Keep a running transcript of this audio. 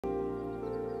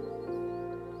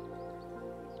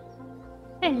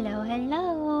Hello,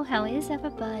 hello. How is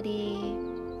everybody?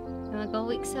 Have a good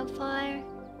week so far?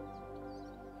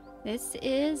 This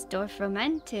is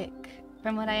Dorfromantik.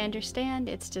 From what I understand,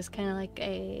 it's just kind of like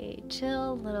a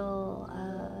chill little,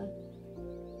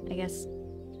 I guess,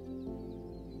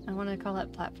 I want to call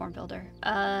it platform builder.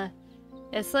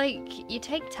 It's like you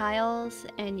take tiles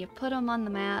and you put them on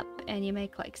the map and you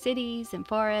make like cities and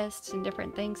forests and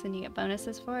different things and you get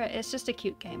bonuses for it. It's just a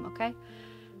cute game, okay?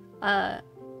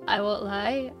 I won't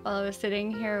lie, while I was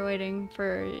sitting here waiting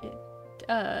for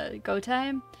go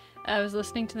time, I was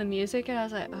listening to the music and I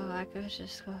was like, oh, I could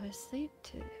just go to sleep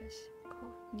to this.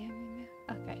 Cool. Yeah.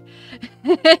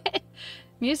 Okay.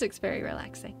 Music's very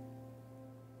relaxing.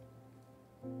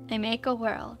 I make a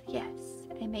world. Yes,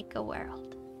 I make a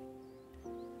world.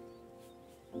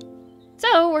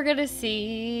 So we're gonna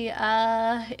see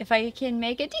if I can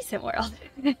make a decent world.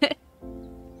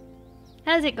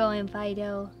 How's it going,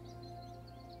 Fido?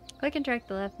 Click and drag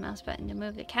the left mouse button to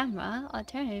move the camera.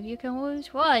 Alternative, you can use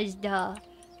WASD.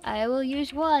 I will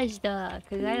use WASD,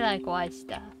 because I like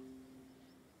WASD.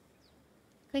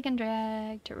 Click and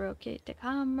drag to rotate the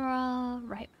camera.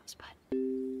 Right mouse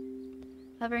button.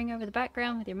 Hovering over the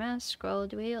background with your mouse, scroll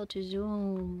the wheel to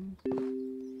zoom.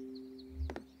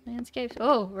 Landscapes.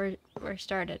 Oh, we're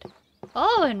started.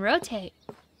 Oh, and rotate.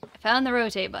 I found the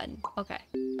rotate button. Okay.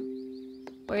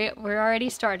 We're already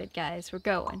started, guys. We're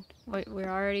going. We're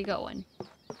already going.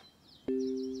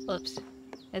 Oops.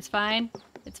 It's fine.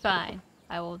 It's fine.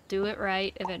 I will do it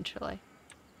right eventually.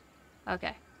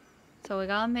 Okay. So we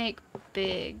gotta make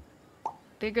big.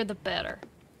 Bigger the better.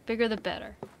 Bigger the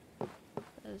better.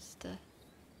 Just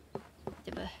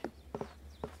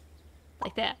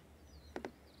like that.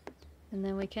 And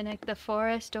then we connect the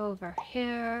forest over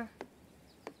here.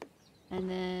 And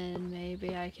then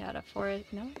maybe I got a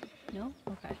forest. No? No?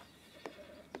 Okay.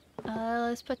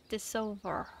 Let's put this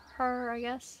over her, I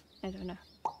guess. I don't know.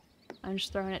 I'm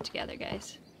just throwing it together,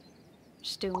 guys.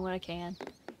 Just doing what I can.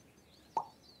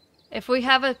 If we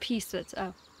have a piece that's,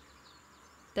 that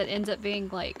ends up being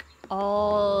like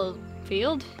all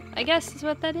field, I guess is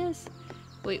what that is.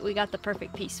 We got the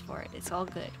perfect piece for it. It's all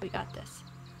good. We got this.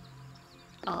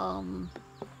 How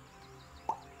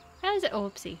is it?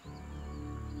 Oopsie.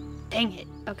 Dang it.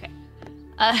 Okay.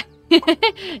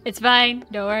 It's fine.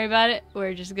 Don't worry about it.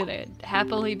 We're just gonna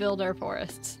happily build our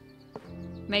forests.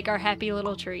 Make our happy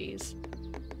little trees.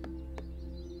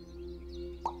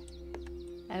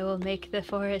 I will make the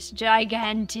forest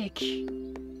gigantic.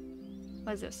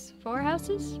 What is this? 4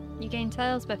 houses? You gain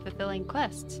tiles by fulfilling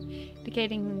quests,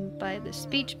 indicating by the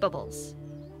speech bubbles.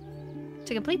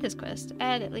 To complete this quest,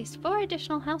 add at least 4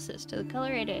 additional houses to the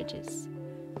colored edges.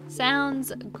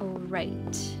 Sounds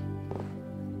great.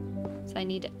 So I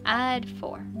need to add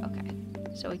 4. Okay.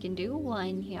 So we can do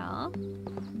 1 here.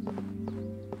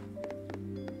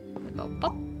 We go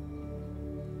pop.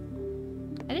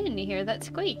 I didn't hear that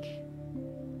squeak.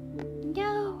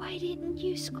 No, why didn't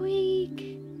you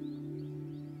squeak?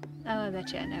 Oh, I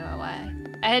bet you I know why.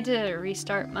 I had to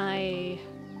restart my...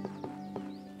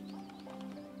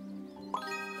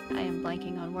 I am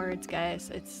blanking on words, guys.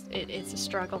 It's a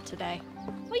struggle today.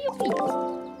 What do you mean?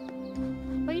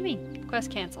 What do you mean? Quest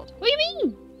cancelled. What do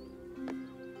you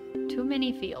mean? Too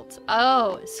many fields.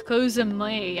 Oh, excuse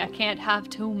me. I can't have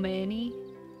too many.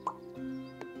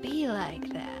 Be like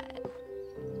that.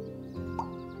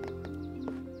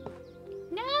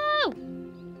 No!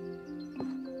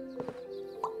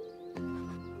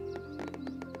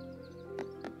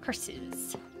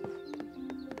 Curses.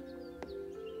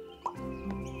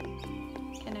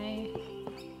 Can I...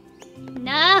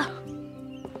 No!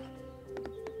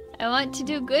 I want to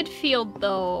do good field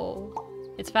though.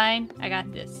 It's fine. I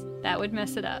got this. That would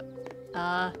mess it up.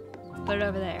 Put it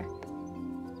over there.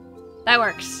 That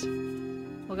works.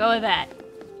 We'll go with that.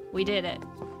 We did it.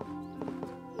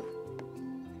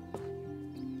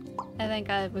 I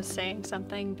think I was saying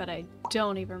something, but I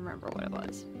don't even remember what it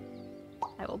was.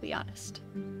 I will be honest.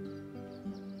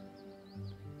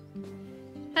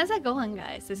 How's that going,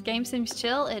 guys? This game seems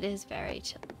chill. It is very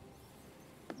chill.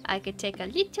 I could take a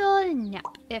little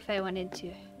nap if I wanted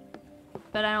to.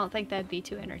 But I don't think that'd be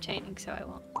too entertaining, so I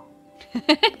won't.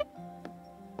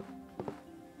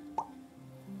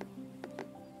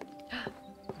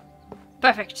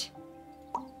 Perfect.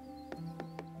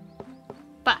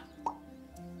 Bah.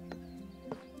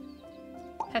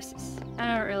 Houses.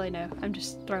 I don't really know. I'm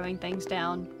just throwing things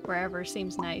down wherever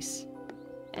seems nice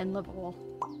and livable.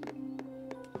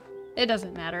 It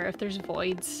doesn't matter if there's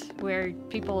voids where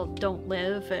people don't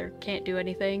live or can't do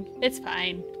anything. It's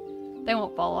fine. They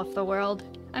won't fall off the world.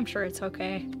 I'm sure it's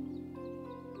okay.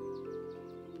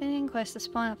 Completing quest to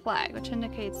spawn a flag, which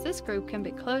indicates this group can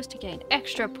be closed to gain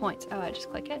extra points. Oh, I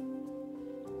just click it.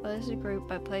 Close the group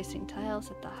by placing tiles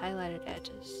at the highlighted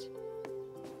edges.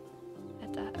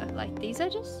 At the, like these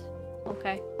edges?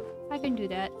 Okay, I can do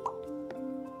that.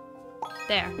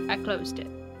 There, I closed it.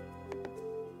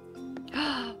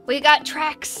 We got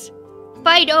tracks!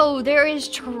 Fido, there is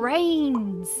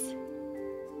trains!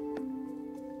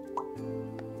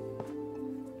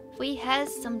 We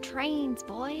has some trains,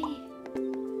 boy.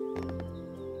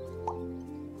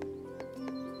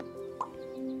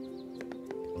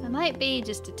 I might be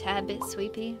just a tad bit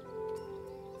sweepy.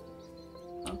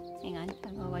 Oh, hang on,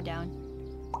 I'm gonna go down.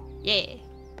 Yeah.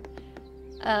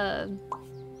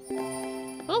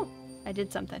 Oh, I did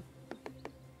something.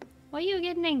 What are you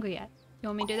getting angry at? You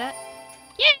want me to do that?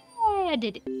 Yeah, I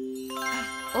did it.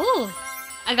 Oh,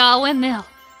 I got a windmill.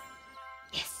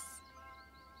 Yes.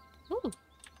 Ooh,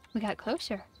 we got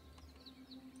closer.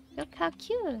 Look how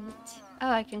cute. Oh,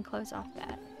 I can close off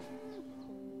that.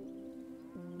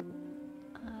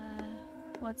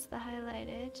 What's the highlighted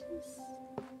edges?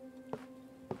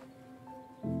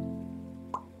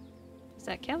 Does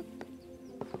that count?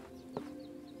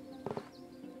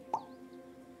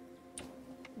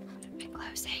 What am I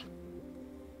closing?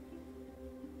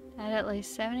 Add at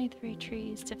least 73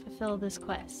 trees to fulfill this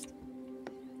quest.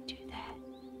 Do that.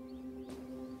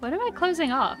 What am I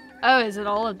closing off? Oh, is it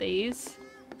all of these?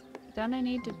 Don't I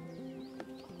need to...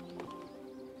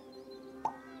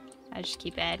 I just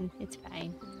keep adding. It's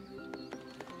fine.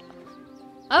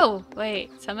 Oh,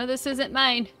 wait. Some of this isn't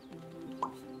mine.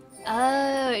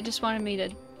 Oh, it just wanted me to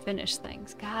finish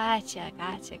things. Gotcha,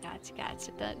 gotcha, gotcha,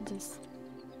 gotcha. That just...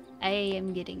 I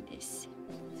am getting this.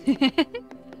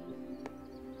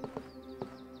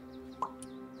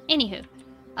 Anywho.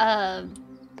 I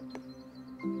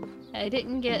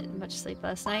didn't get much sleep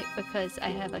last night because I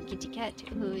have a kitty cat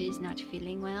who is not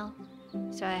feeling well.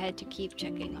 So I had to keep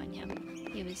checking on him.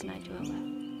 He was not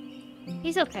doing well.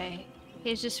 He's okay.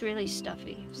 He's just really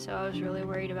stuffy, so I was really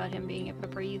worried about him being able to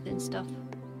breathe and stuff.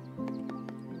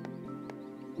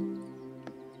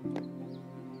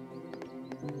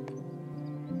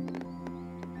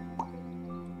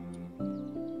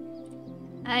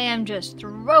 I am just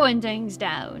throwing things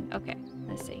down. Okay,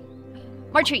 let's see.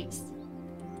 More trees.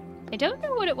 I don't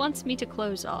know what it wants me to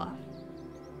close off.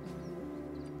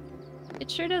 It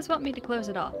sure does want me to close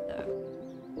it off, though.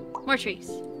 More trees.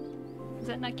 Is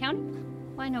that not counting?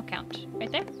 Why no count? Right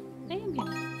there? I am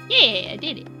counting. Yeah, I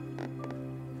did it.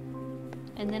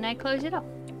 And then I close it off.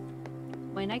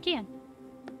 When I can.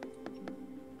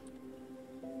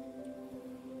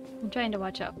 I'm trying to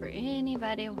watch out for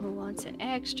anybody who wants an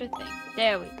extra thing.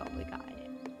 There we go, we got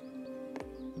it.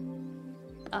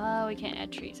 Oh, we can't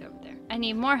add trees over there. I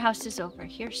need more houses over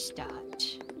here.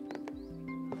 Start.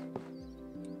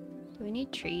 Do we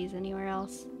need trees anywhere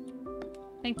else?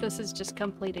 I think this is just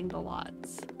completing the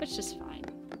lots, which is fine.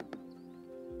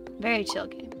 Very chill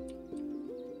game.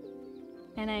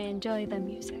 And I enjoy the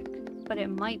music, but it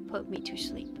might put me to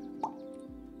sleep.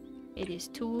 It is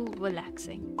too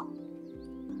relaxing.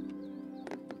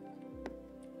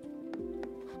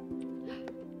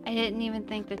 I didn't even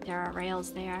think that there are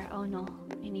rails there. Oh no,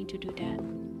 I need to do that.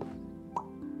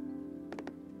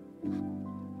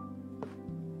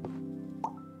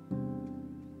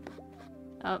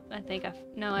 Oh, I think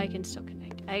no, I can still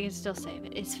connect. I can still save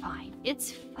it. It's fine.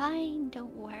 It's fine.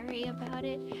 Don't worry about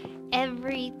it.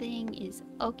 Everything is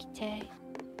okay.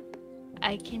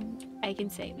 I can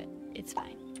save it. It's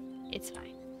fine. It's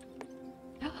fine.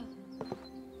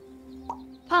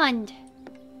 Pond.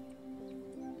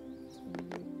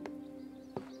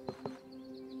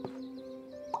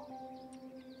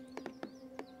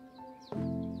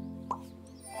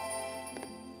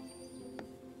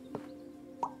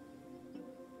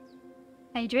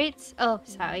 Hydrates? Oh,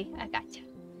 sorry. I gotcha.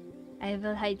 I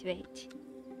will hydrate.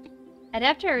 I'd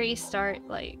have to restart,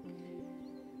 like...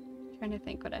 trying to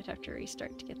think what I'd have to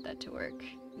restart to get that to work.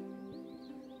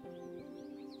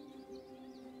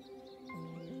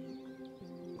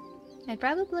 I'd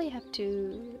probably have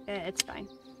to... it's fine.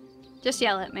 Just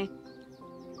yell at me.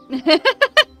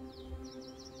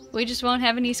 We just won't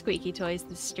have any squeaky toys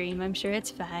this stream. I'm sure it's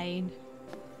fine.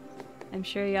 I'm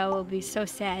sure y'all will be so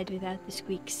sad without the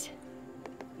squeaks.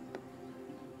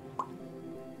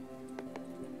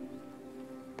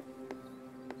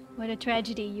 What a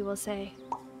tragedy, you will say.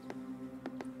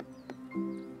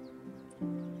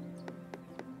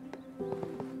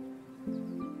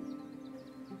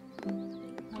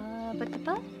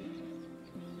 Ba-da-ba?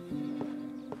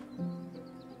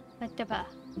 Ba-da-ba?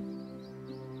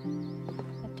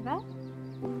 Ba-da-ba?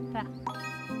 Ba.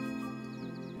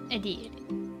 I did.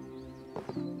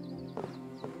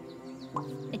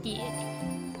 did.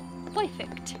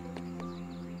 Perfect.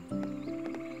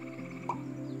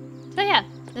 So yeah,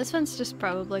 this one's just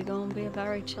probably going to be a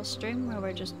very chill stream where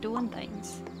we're just doing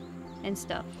things and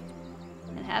stuff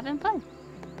and having fun.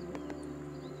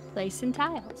 Placing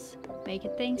tiles,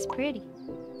 making things pretty.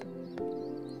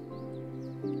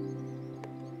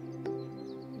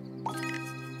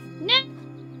 No!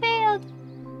 Failed!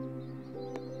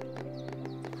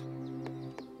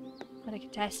 What a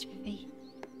catastrophe.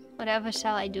 Whatever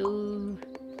shall I do?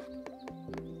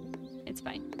 It's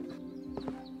fine.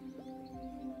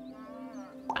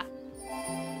 Ah.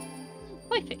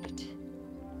 Perfect.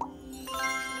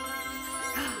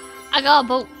 I got a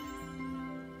boat.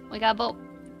 We got a boat.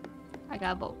 I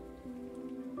got a boat.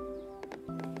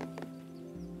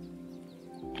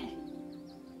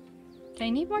 Do I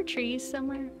need more trees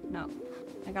somewhere? No.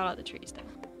 I got all the trees down.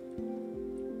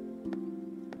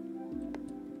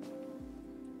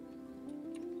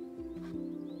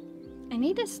 I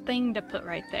need this thing to put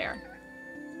right there.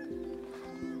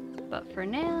 But for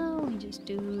now, we just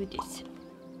do this.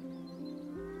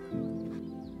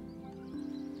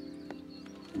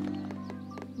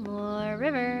 More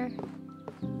river.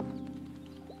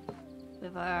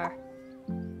 River.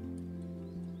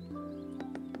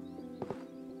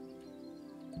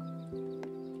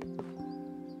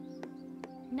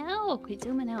 No, quit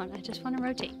zooming out. I just want to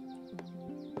rotate.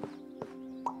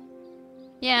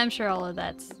 Yeah, I'm sure all of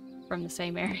that's from the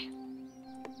same area.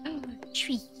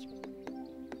 Tree.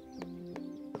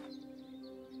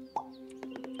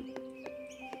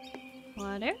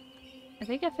 Water. I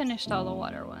think I finished all the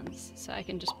water ones, so I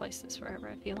can just place this wherever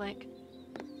I feel like.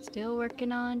 Still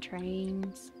working on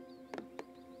trains.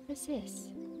 What's this?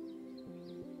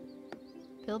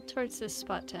 Build towards this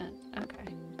spot tent.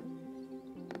 Okay.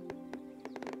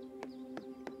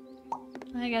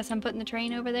 I guess I'm putting the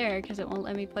train over there because it won't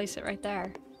let me place it right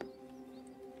there.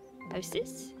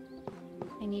 Houses?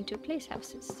 I need to place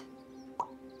houses.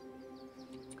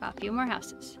 Got a few more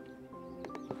houses.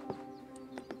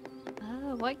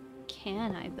 What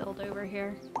can I build over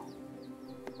here?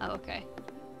 Oh, okay.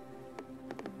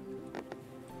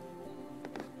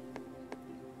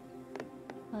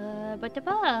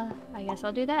 I guess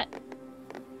I'll do that.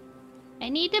 I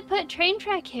need to put train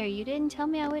track here. You didn't tell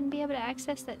me I wouldn't be able to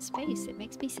access that space. It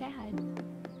makes me sad.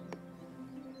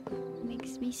 It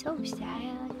makes me so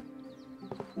sad.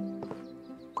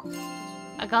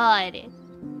 I got it.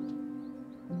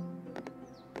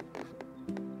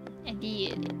 I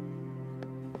did it.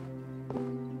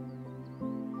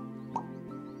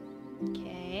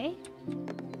 Okay.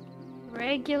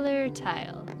 Regular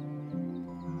tile.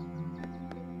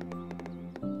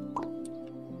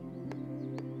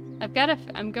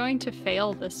 I'm going to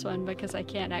fail this one because I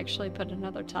can't actually put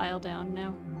another tile down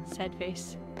now. Sad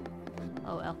face.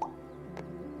 Oh well.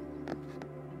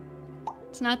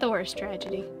 It's not the worst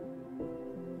tragedy.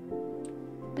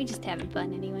 We just having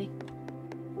fun anyway.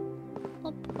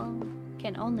 Oh,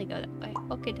 can only go that way.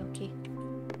 Okie dokie.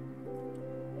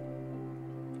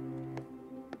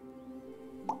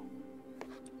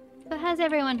 So how's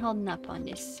everyone holding up on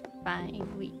this fine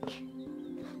week?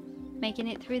 Making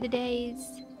it through the days?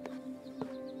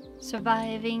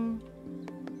 Surviving?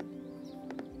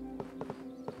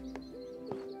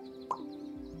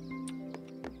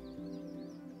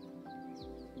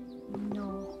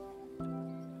 No.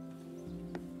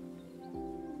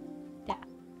 Yeah.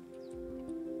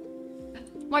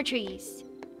 More trees.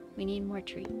 We need more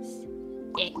trees.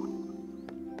 Yeah.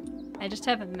 I just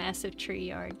have a massive tree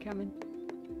yard coming.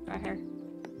 Right here.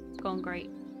 It's going great.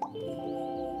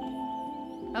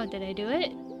 Oh, did I do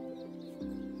it?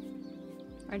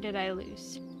 Or did I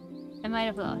lose? I might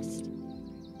have lost.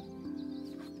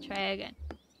 Try again.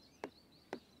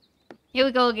 Here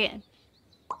we go again.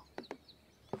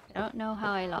 I don't know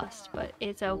how I lost, but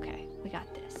it's okay. We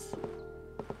got this.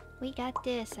 We got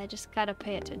this. I just gotta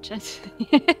pay attention.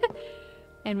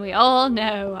 And we all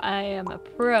know I am a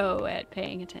pro at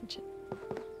paying attention.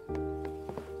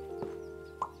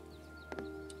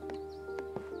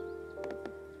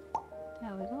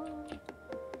 There we go.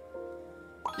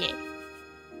 Yeah.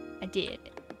 I did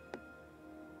it.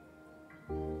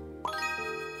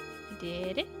 I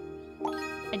did it.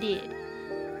 I did.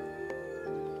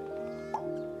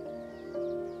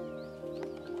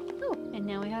 Oh, and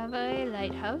now we have a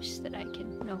lighthouse that I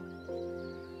can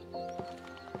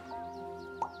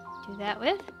do that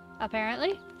with,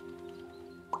 apparently.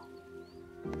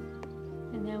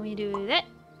 And then we do that.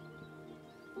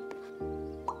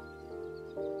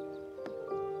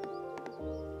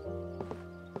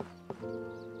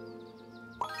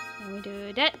 And we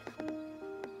do that.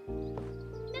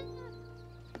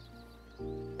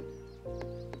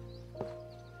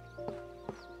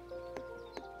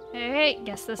 Alright,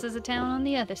 guess this is a town on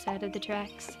the other side of the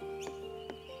tracks.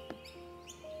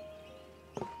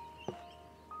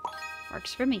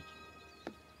 Works for me.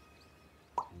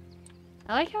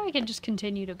 I like how I can just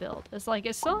continue to build. It's like,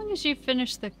 as long as you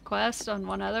finish the quest on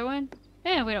one other one,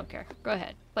 we don't care. Go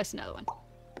ahead, place another one.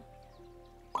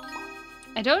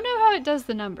 I don't know how it does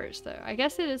the numbers, though. I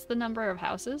guess it is the number of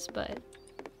houses, but...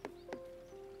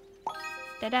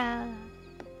 Ta-da!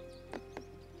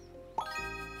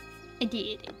 I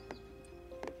did it.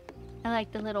 I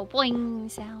like the little boing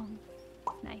sound.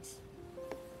 Nice.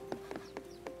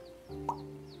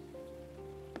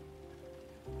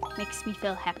 Makes me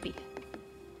feel happy.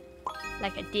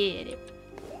 Like I did it.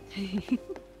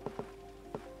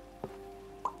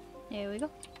 There we go.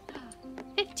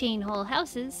 15 whole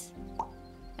houses.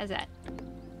 How's that?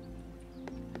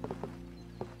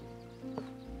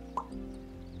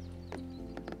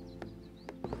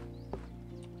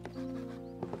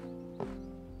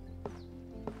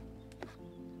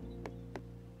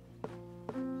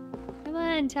 Come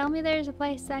on, tell me there's a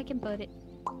place I can put it.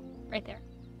 Right there.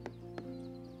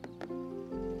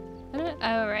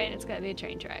 Oh, right, it's gotta be a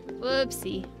train track.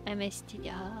 Whoopsie, I missed it.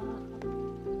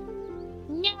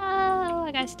 No,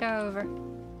 I gotta start over.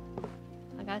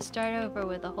 I gotta start over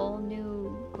with a whole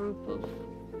new group of...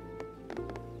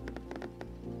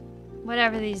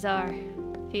 whatever these are.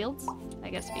 Fields? I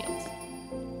guess fields.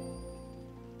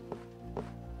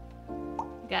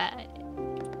 Got it.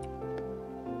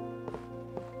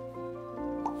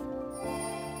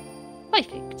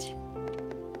 Perfect.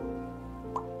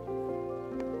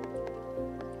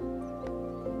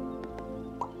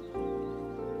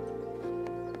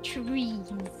 Trees.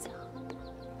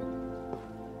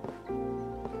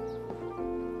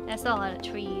 That's a lot of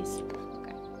trees.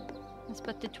 Okay. Let's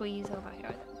put the trees over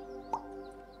here.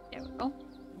 There we go.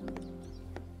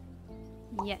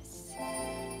 Yes.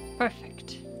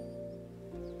 Perfect.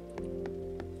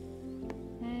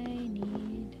 I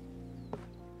need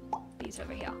these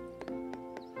over here.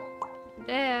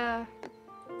 There.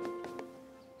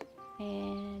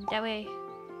 And that way.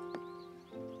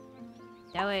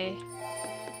 That way.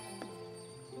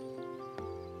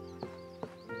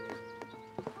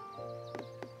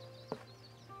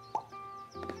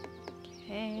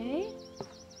 Okay.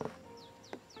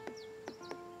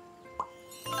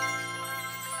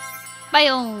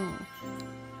 Biome!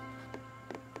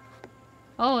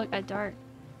 Oh, it got dark.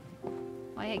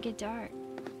 Why did it get dark?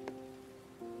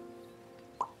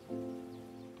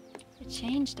 It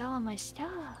changed all of my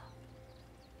stuff.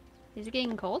 Is it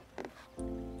getting cold?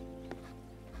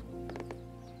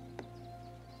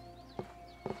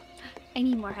 I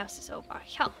need more houses over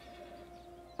here.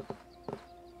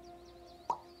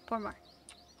 4 more.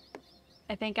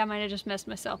 I think I might have just messed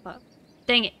myself up.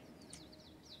 Dang it.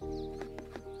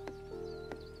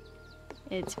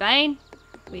 It's fine.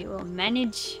 We will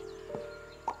manage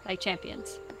like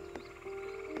champions.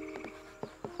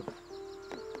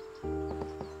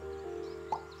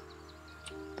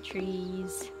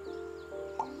 Trees.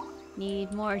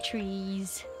 Need more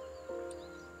trees.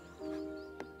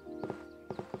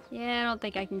 Yeah, I don't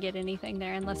think I can get anything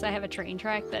there unless I have a train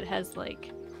track that has,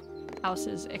 like,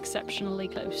 houses exceptionally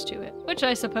close to it. Which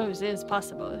I suppose is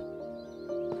possible.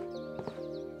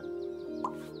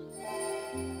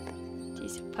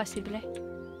 It's possible.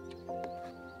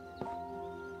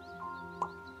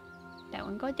 That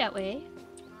one go that way.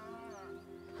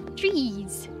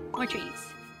 Trees! More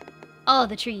trees. All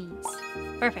the trees.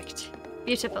 Perfect.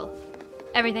 Beautiful.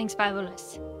 Everything's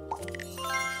fabulous.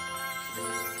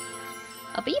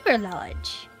 A beaver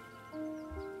lodge.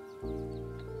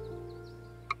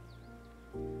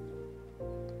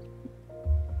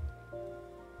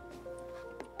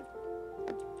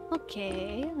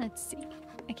 Okay, let's see.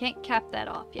 I can't cap that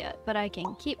off yet, but I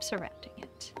can keep surrounding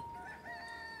it.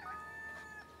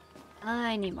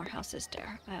 I need more houses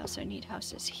there. I also need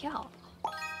houses here.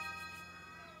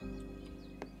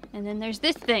 And then there's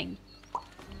this thing.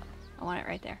 I want it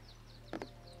right there.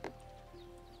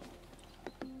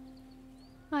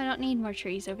 Oh, I don't need more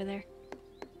trees over there.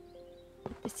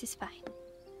 This is fine.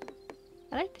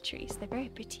 I like the trees. They're very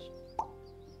pretty.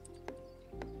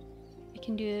 I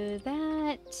can do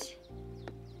that.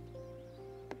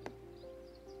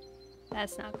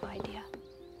 That's not a good idea.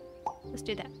 Let's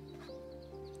do that.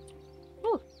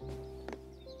 Ooh.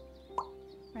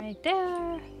 Right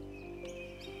there.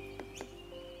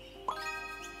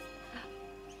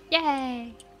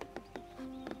 Yay!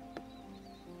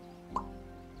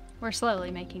 We're slowly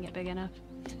making it big enough.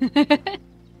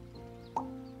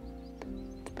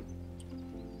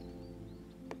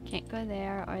 Can't go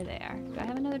there or there. Do I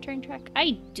have another train track?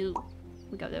 I do.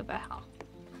 We go over how.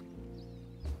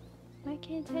 Why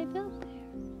can't I build there?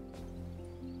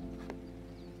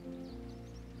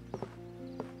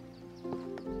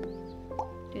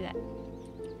 Do that.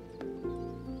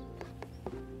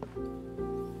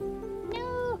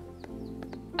 No!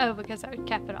 Oh, because I would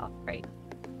cap it off, right?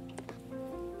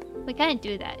 We can't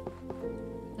do that.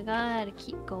 We gotta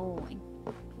keep going.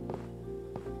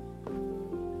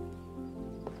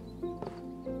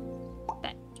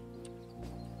 That.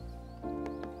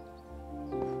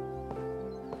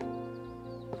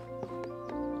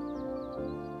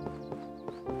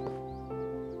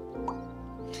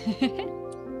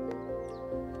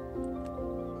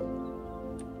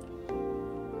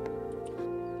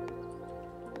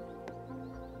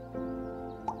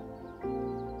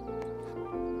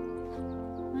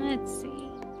 Let's see.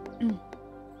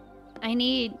 I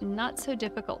need not so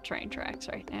difficult train tracks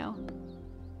right now.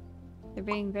 They're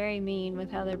being very mean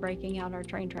with how they're breaking out our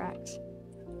train tracks.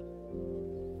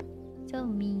 So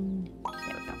mean.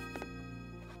 There we go.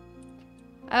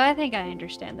 Oh, I think I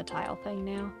understand the tile thing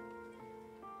now.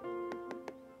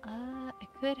 I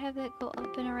could have it go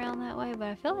up and around that way, but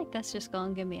I feel like that's just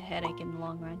gonna give me a headache in the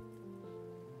long run.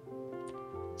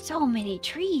 So many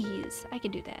trees! I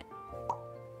can do that.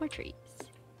 More trees.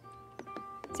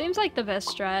 Seems like the best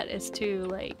strat is to,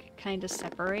 like, kind of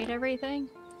separate everything.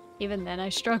 Even then I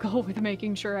struggle with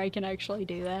making sure I can actually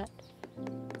do that.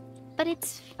 But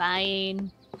it's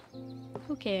fine.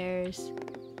 Who cares?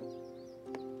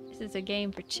 This is a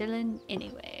game for chillin'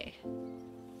 anyway.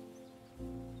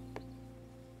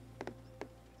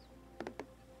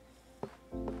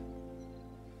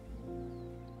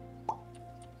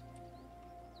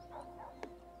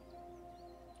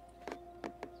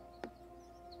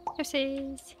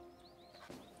 Horses.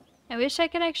 I wish I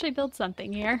could actually build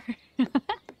something here.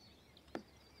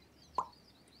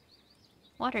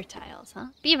 Water tiles, huh?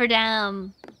 Beaver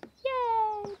dam!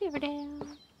 Yay! Beaver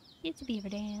dam! It's a beaver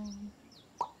dam.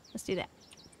 Let's do that.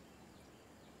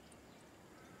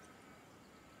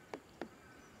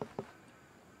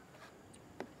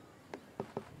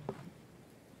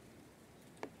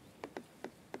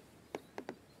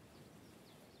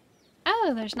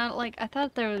 Oh, there's not like, I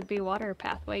thought there would be water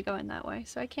pathway going that way,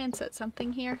 so I can set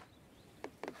something here.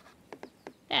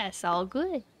 That's all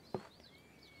good.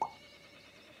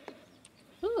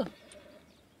 Ooh.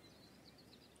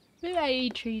 Maybe I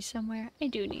need trees somewhere. I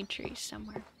do need trees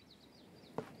somewhere.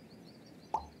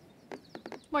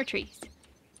 More trees.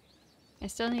 I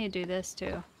still need to do this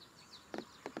too.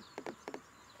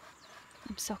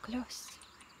 I'm so close.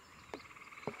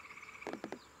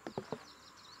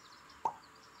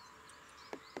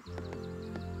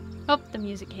 Oh, the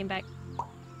music came back.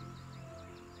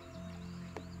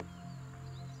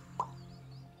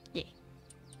 Yeah.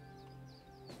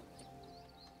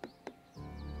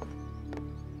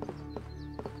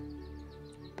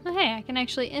 Oh, hey, I can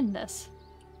actually end this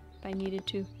if I needed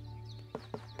to.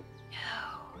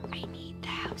 No, I need the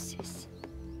houses.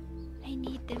 I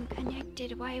need them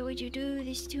connected. Why would you do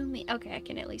this to me? Okay, I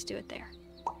can at least do it there.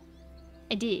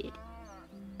 I did.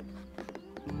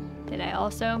 Did I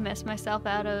also mess myself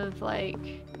out of,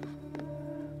 like,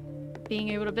 being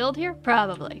able to build here?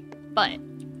 Probably. But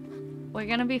we're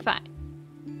gonna be fine.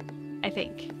 I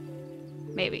think.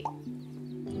 Maybe.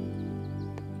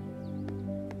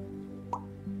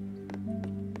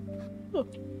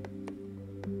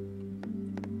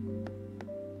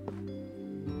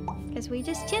 Because we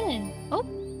just chillin'. Oh,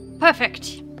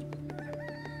 perfect.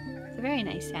 It's a very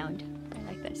nice sound. I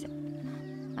like that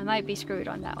sound. I might be screwed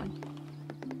on that one.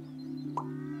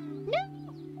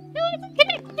 No, it's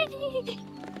connected.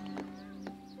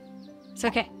 It's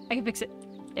okay. I can fix it.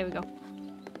 There we go.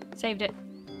 Saved it.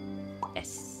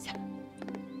 Yes.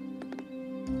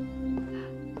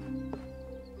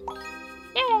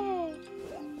 Yay!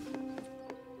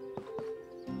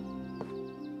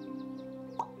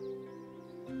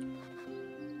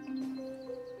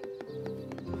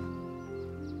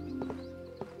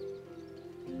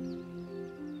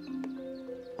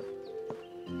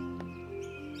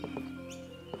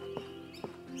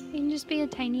 It can just be a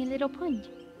tiny little pond.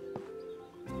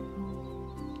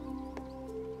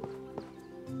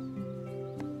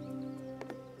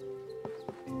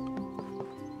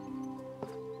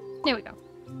 There we go.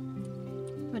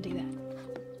 We'll do that.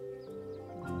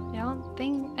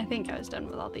 I think I was done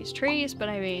with all these trees, but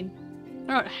I mean,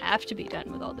 I don't have to be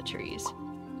done with all the trees.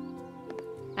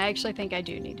 I actually think I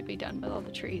do need to be done with all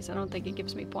the trees. I don't think it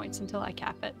gives me points until I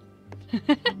cap it.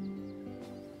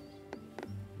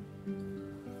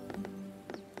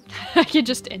 I could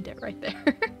just end it right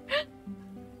there.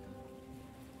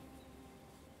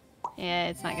 Yeah,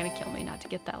 it's not gonna kill me not to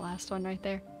get that last one right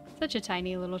there. Such a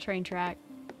tiny little train track.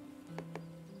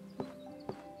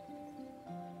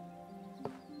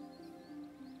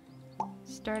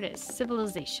 Start a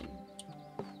civilization.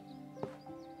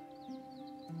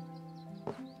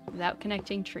 Without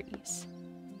connecting trees.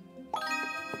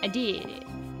 I did it.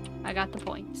 I got the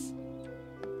points.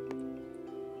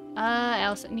 I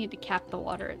also need to cap the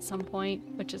water at some point,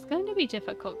 which is going to be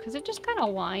difficult because it just kind of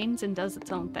whines and does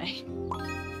its own thing.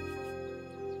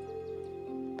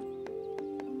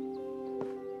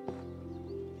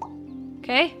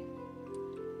 Okay.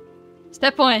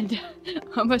 Step 1.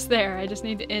 Almost there. I just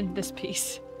need to end this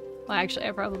piece. Well, actually,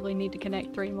 I probably need to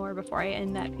connect 3 more before I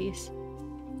end that piece.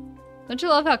 Don't you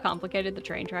love how complicated the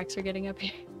train tracks are getting up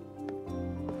here?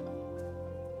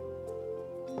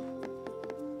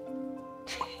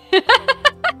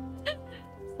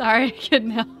 Sorry, I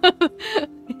couldn't help.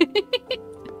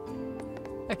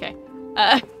 Okay.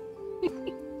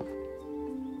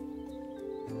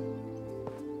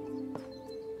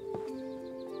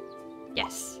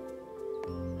 Yes.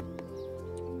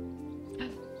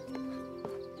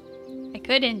 I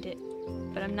could end it,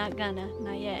 but I'm not gonna.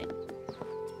 Not yet.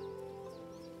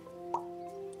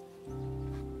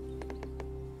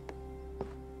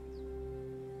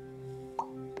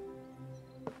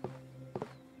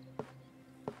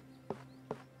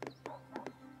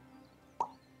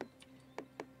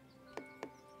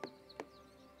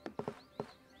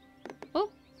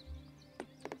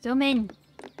 Zoom in.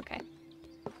 Okay.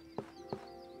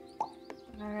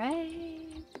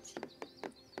 Alright.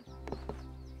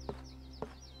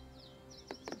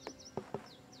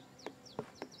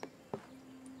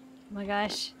 Oh my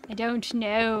gosh. I don't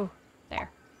know.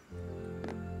 There.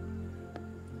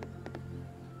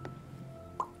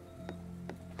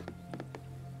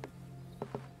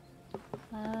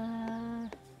 I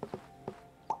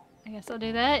guess I'll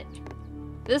do that.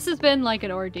 This has been like an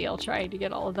ordeal trying to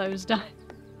get all of those done.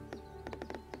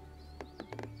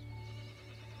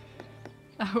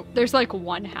 Oh, there's like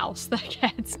one house that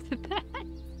gets to that.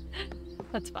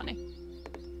 That's funny.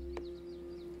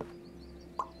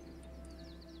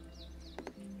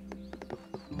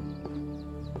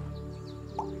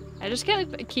 I just gotta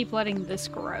keep letting this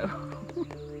grow.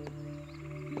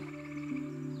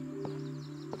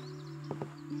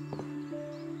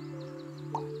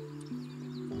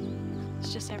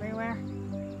 It's just everywhere.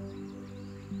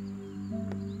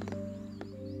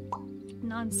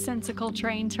 Nonsensical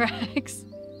train tracks.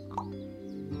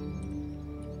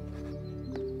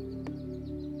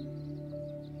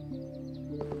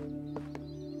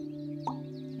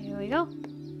 Here we go.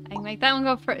 I can make that one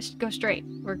go first. Go straight.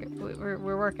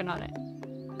 We're working on it.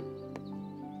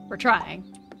 We're trying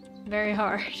very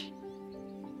hard.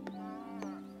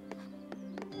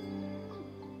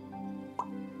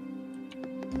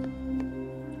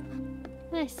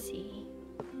 Let's see.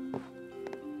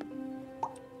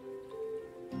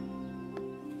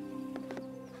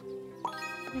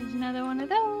 There's another one of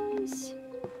those.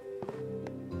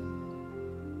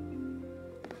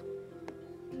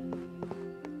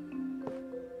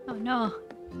 Oh no.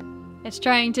 It's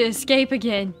trying to escape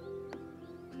again.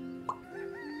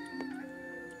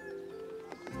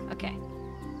 Okay.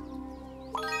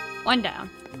 One down.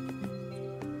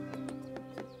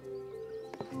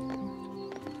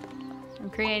 I'm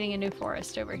creating a new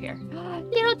forest over here.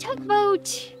 Little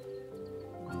tugboat!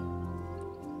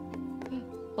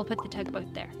 We'll put the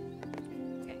tugboat there.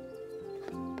 Okay.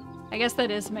 I guess that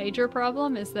is a major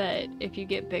problem, is that if you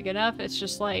get big enough, it's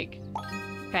just like,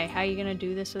 okay, how are you gonna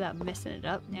do this without messing it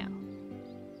up now?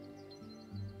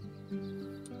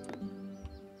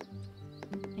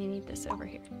 I need this over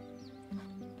here.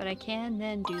 But I can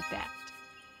then do that.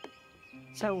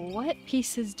 So what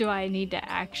pieces do I need to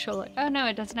actually... Oh no,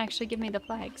 it doesn't actually give me the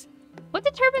flags. What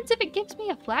determines if it gives me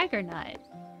a flag or not?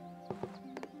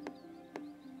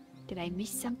 Did I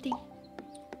miss something?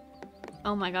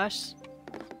 Oh my gosh.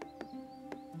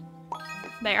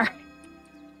 There.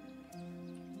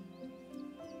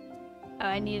 Oh,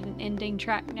 I need an ending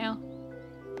track now.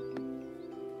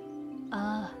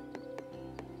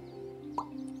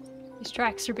 These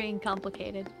tracks are being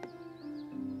complicated.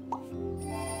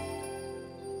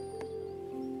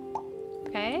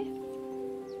 Okay.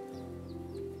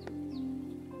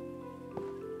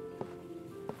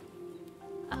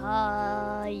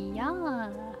 Yeah.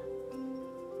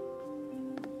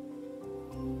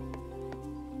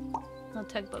 Little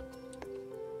tugboat.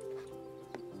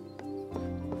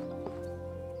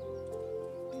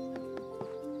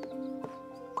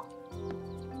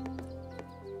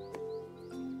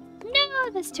 No,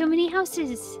 there's too many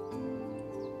houses.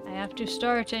 I have to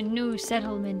start a new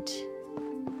settlement.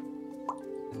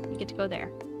 You get to go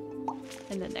there.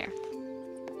 And then there.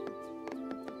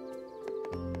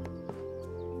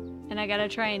 And I gotta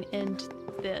try and end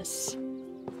this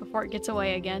before it gets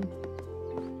away again.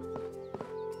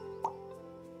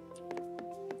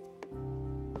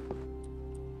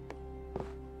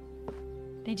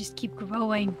 just keep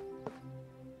growing.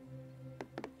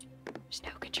 There's no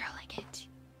controlling it.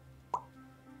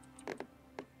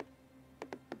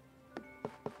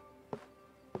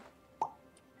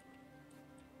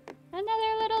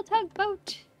 Another little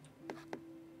tugboat.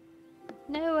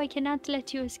 No, I cannot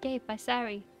let you escape. I'm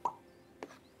sorry.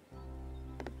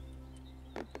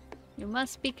 You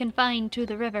must be confined to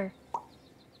the river.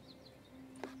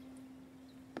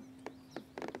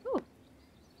 Ooh.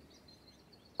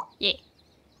 Yeah.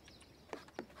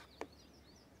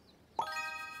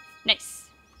 Nice.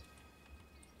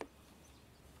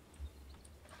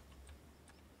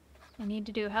 I need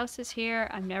to do houses here.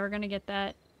 I'm never gonna get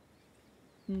that.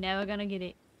 Never gonna get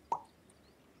it.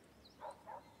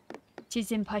 It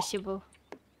is impossible.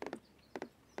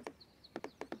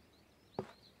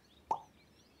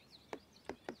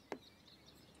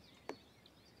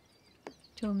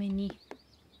 Too many.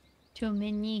 Too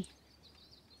many.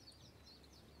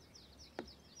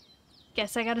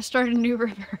 Guess I gotta start a new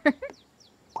river.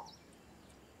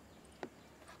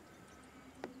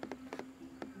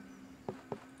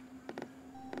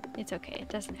 It's okay, it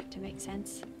doesn't have to make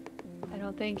sense. I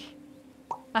don't think.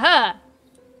 Aha!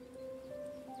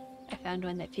 I found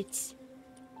one that fits.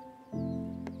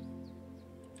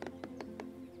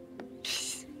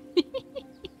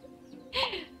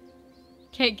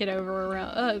 Can't get over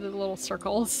around the little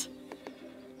circles.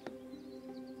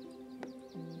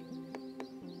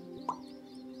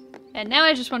 And now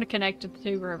I just want to connect to the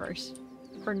two rivers.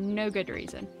 For no good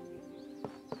reason.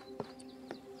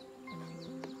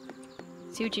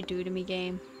 See what you do to me,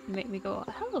 game. You make me go,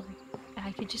 oh,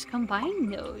 I could just combine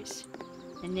those.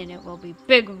 And then it will be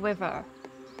big river.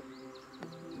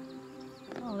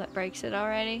 Oh, that breaks it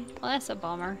already. Well, that's a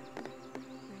bummer.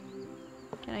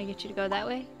 Can I get you to go that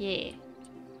way? Yeah.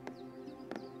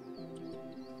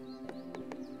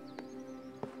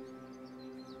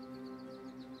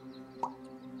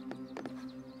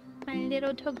 My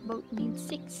little tugboat needs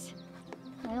 6.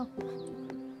 Well,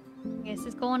 I guess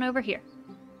it's going over here.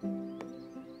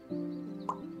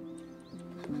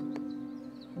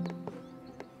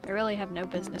 I really have no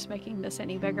business making this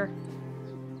any bigger.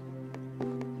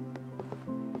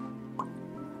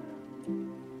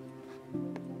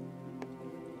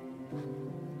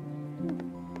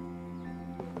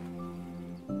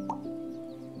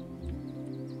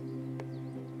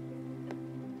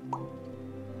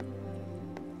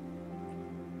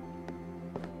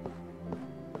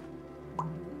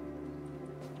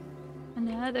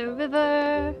 Another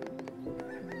river.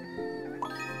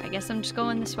 I guess I'm just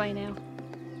going this way now.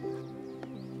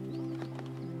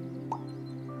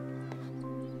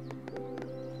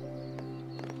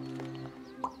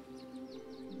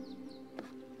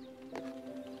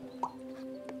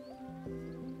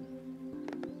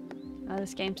 Oh,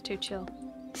 this game's too chill.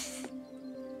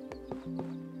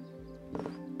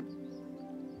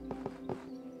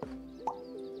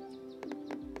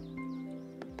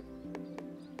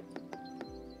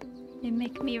 They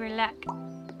make me relax.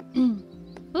 Ooh!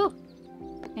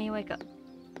 Now you wake up.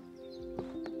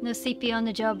 No CP on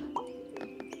the job.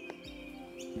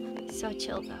 So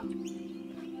chill though.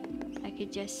 I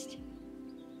could just...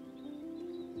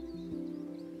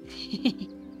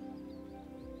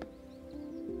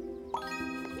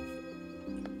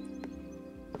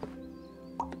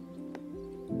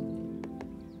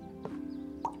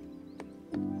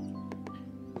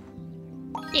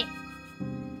 Yeah.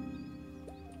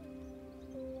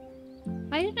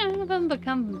 Why did none of them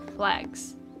become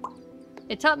flags?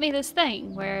 It taught me this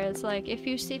thing where it's like, if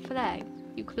you see flag,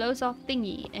 you close off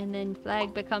thingy and then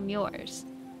flag become yours.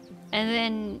 And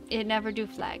then it never do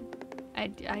flag.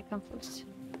 I confused.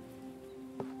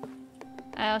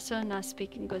 I also am not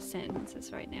speaking good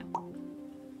sentences right now.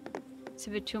 It's a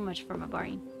bit too much for my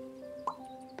brain.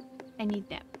 I need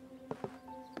nap.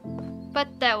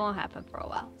 But that won't happen for a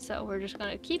while. So we're just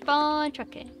gonna keep on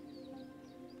trucking.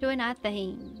 Doing our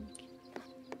thing.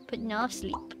 Putting off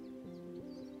sleep.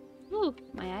 Ooh,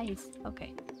 my eyes.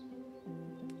 Okay.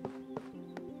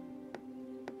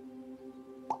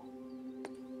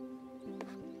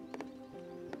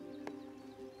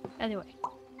 Anyway.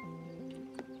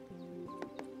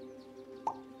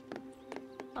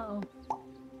 Uh-oh.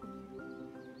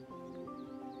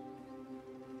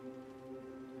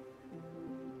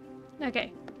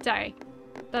 Okay, sorry.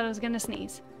 Thought I was gonna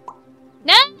sneeze.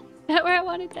 No! Not where I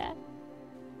wanted that.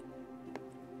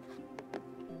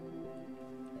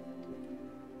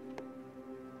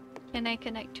 Can I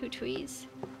connect 2 trees?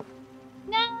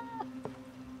 No!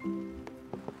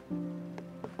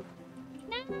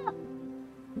 No!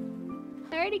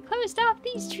 I already closed off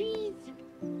these trees.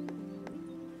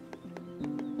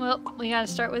 Well, we gotta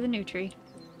start with a new tree.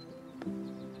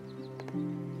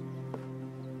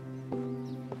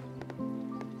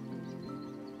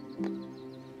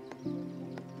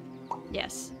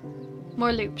 Yes.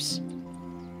 More loops.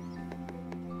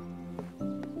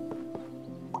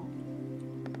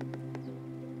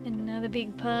 Another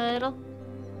big puddle.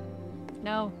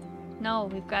 No. No,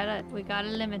 we gotta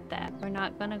limit that. We're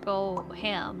not gonna go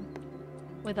ham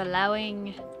with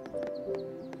allowing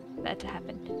that to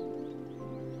happen.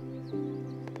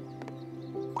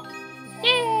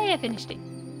 Yay, I finished it.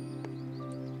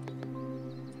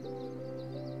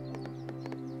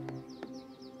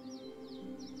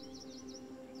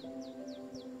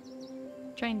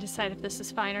 Trying to decide if this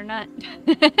is fine or not.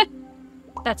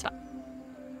 That's fine.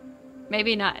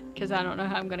 Maybe not, because I don't know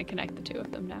how I'm gonna connect the two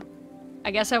of them now. I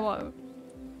guess I won't.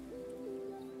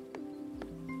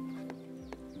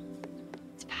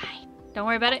 It's fine. Don't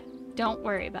worry about it. Don't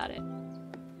worry about it.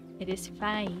 It is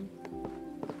fine.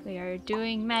 We are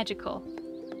doing magical.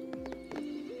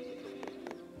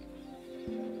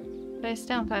 Place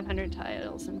down 500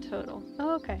 tiles in total.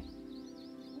 Oh, okay.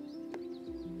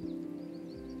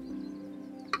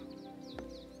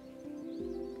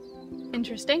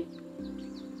 Interesting.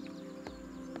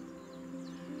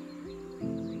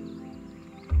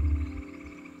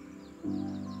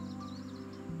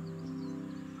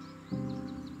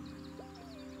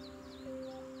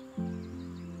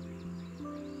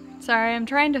 Sorry, I'm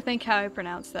trying to think how I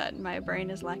pronounce that. My brain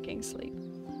is lacking sleep.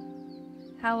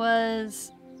 How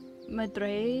was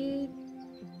Madridian,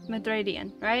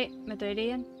 right?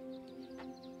 Madridian?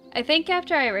 I think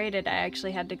after I raided, I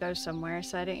actually had to go somewhere,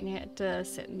 so I didn't get to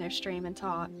sit in their stream and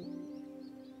talk.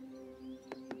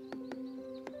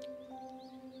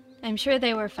 I'm sure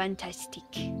they were fantastic.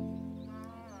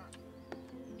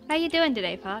 How you doing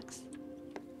today, Fox?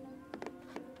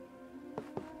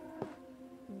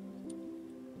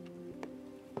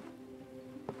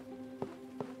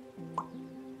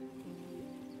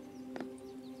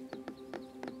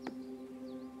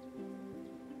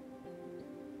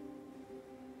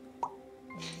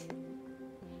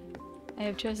 I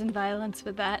have chosen violence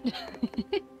with that.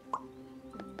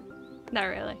 Not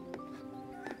really.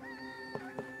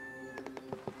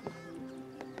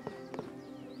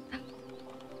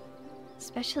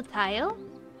 Special tile?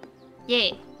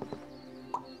 Yeah.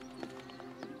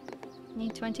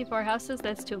 Need 24 houses?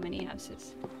 That's too many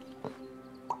houses.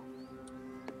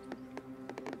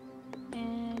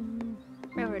 And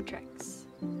railroad tracks.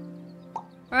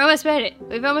 We're almost made it.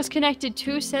 We've almost connected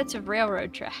 2 sets of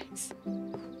railroad tracks.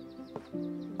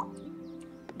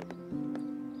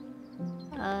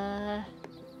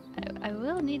 I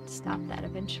will need to stop that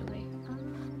eventually.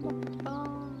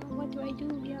 What do I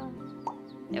do? Yeah.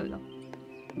 There we go.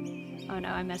 Oh no,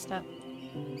 I messed up.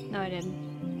 No, I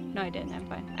didn't. No, I didn't. I'm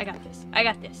fine. I got this. I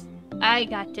got this. I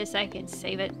got this. I can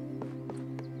save it.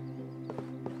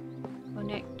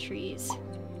 Connect trees.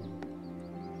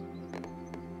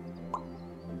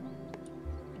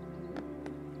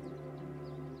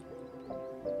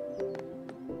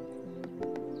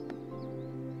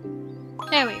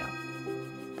 There we go.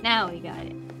 Now we got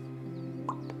it.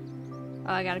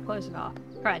 Oh, I gotta close it off.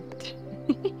 Crud.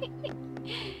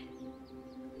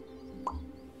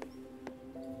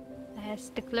 I has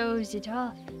to close it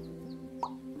off.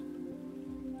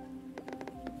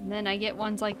 And then I get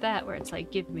ones like that where it's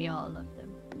like, give me all of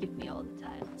them. Give me all the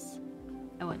tiles.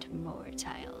 I want more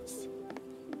tiles.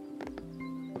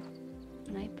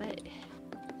 But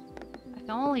I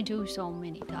can only do so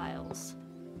many tiles.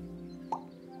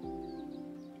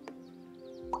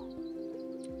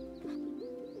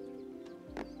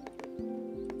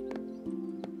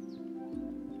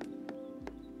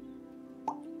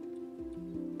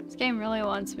 This game really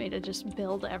wants me to just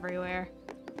build everywhere.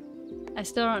 I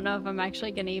still don't know if I'm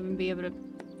actually gonna even be able to...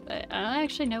 I don't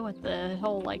actually know what the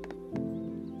whole, like...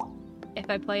 if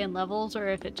I play in levels or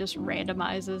if it just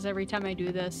randomizes every time I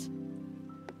do this.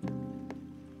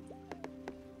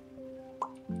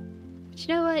 But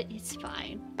you know what? It's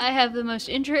fine. I have the most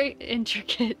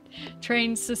intricate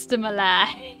train system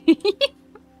alive.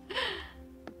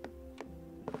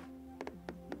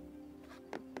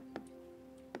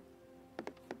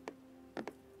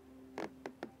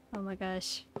 Oh my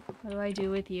gosh. What do I do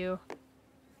with you?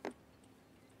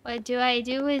 What do I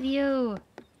do with you?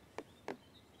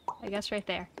 I guess right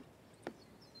there.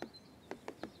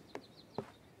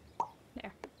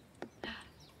 There.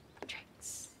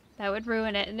 Tricks. That would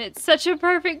ruin it, and it's such a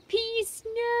perfect piece!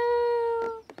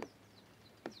 No!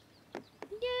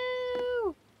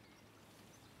 No!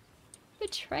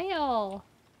 Betrayal!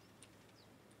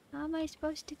 How am I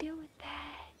supposed to deal with that?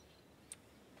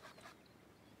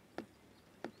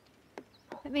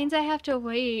 That means I have to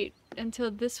wait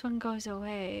until this one goes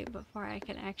away before I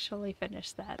can actually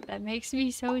finish that. That makes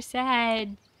me so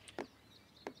sad.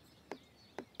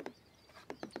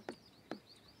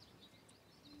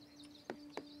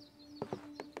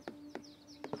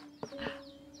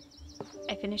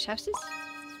 finish houses?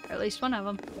 Or at least one of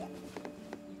them.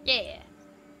 Yeah.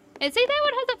 And see, that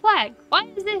one has a flag. Why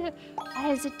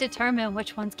does it determine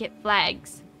which ones get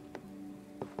flags?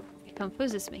 It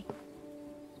confuses me.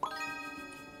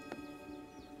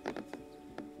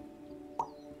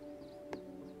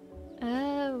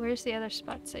 Where's the other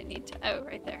spots I need to... Oh,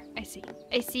 right there. I see.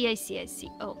 I see.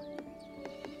 Oh.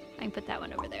 I can put that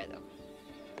one over there, though.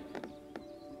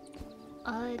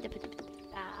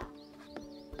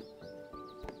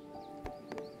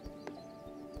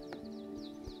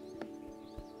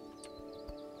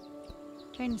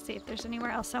 Trying to see if there's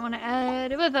anywhere else I want to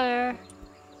add a river.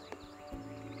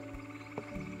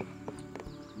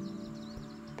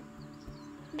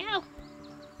 No.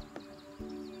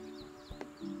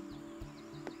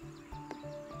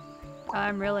 Oh,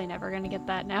 I'm really never gonna get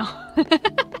that now.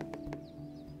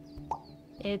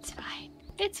 It's fine.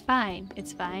 It's fine.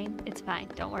 It's fine. It's fine.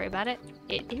 Don't worry about it.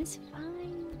 It is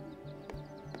fine.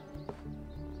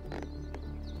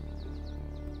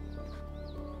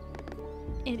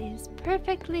 It is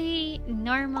perfectly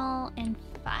normal and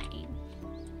fine.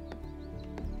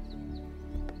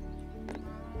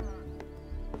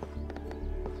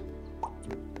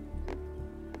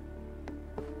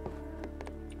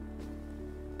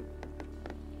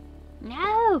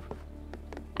 No!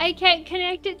 I can't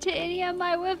connect it to any of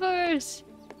my withers!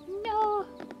 No!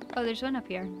 Oh, there's one up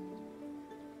here.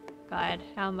 God,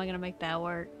 how am I gonna make that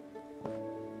work?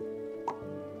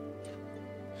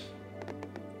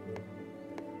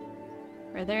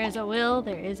 Where there is a will,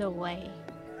 there is a way.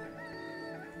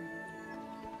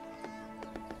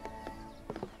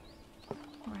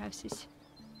 More houses.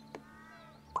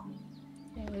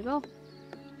 There we go.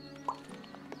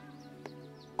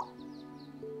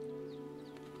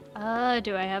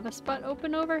 Do I have a spot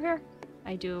open over here?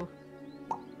 I do.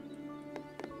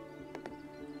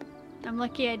 I'm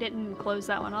lucky I didn't close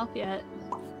that one off yet.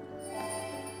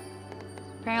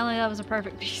 Apparently that was a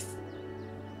perfect piece.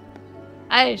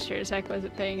 I sure as heck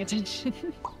wasn't paying attention.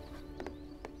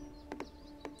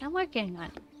 I'm working on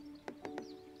it.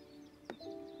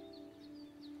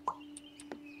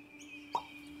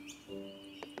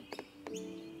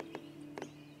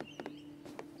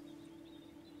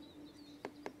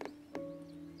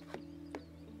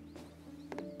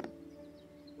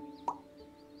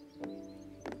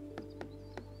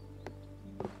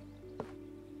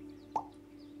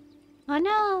 Oh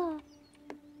no!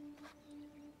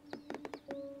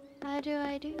 How do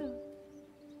I do?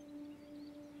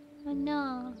 Oh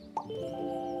no.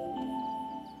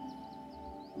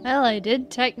 Well, I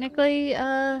did technically,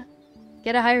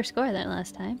 get a higher score than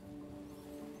last time.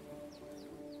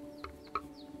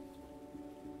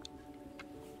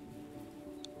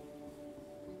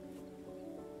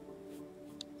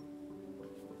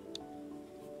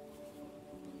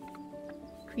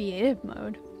 Creative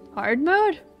mode? Hard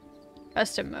mode?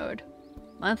 Custom mode?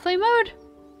 Monthly mode?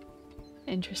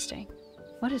 Interesting.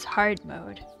 What is hard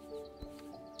mode?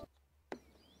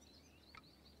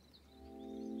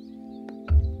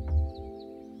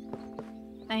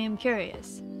 I am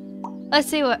curious. Let's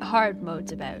see what hard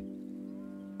mode's about.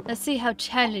 Let's see how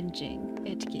challenging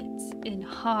it gets in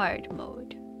hard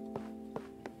mode.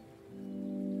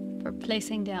 For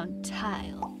placing down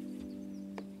tile.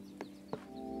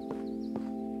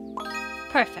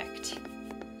 Perfect.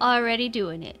 Already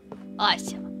doing it.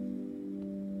 Awesome.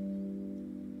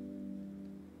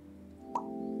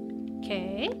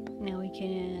 Okay, now we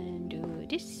can do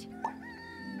this.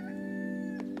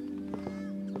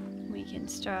 We can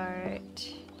start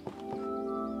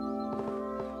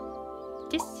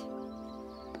this.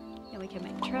 And we can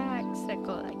make tracks that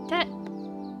go like that.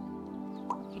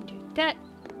 We can do that.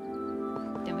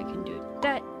 Then we can do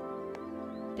that.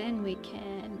 Then we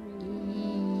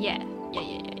can... Yeah.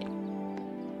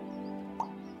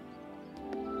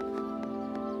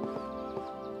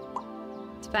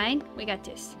 It's fine. We got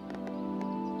this.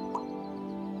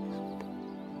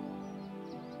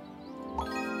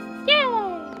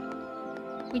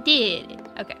 We did it.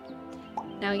 Okay.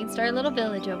 Now we can start a little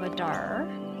village over there.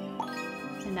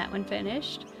 And that one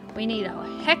finished. We need a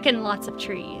heckin' lots of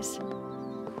trees.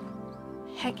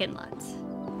 Heckin' lots.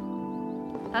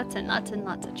 Lots and lots and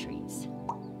lots of trees.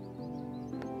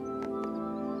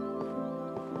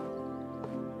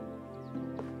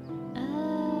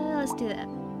 Let's do that.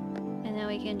 And then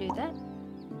we can do that.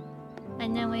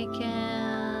 And then we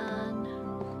can...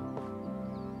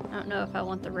 I don't know if I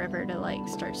want the river to like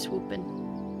start swooping.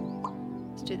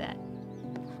 Let's do that.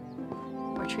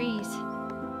 More trees.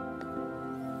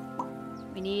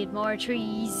 We need more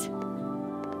trees.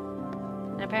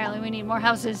 And apparently we need more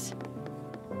houses.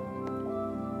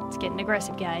 It's getting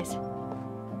aggressive, guys.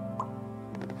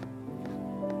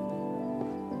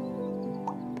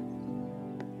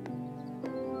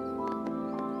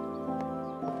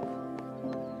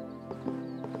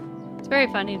 very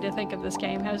funny to think of this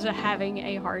game as having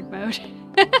a hard mode.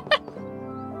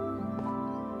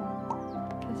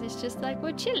 Because it's just like,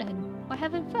 we're chilling. We're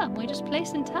having fun. We're just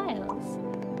placing tiles.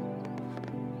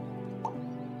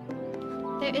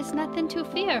 There is nothing to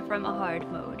fear from a hard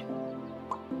mode.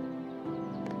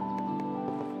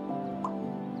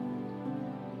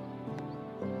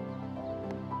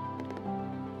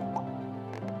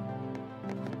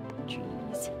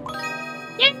 Trees.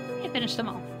 Yay! I finished them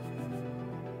all.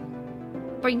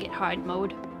 Bring it, hard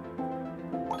mode.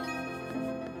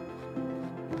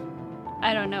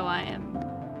 I don't know why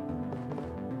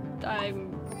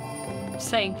I'm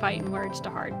saying fighting words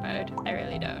to hard mode. I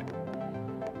really don't.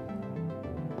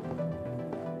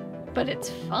 But it's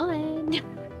fun.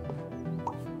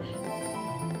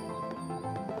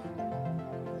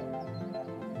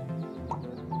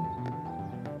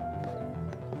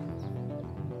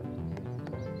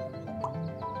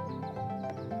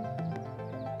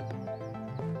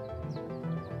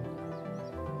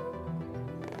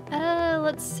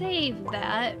 Let's save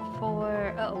that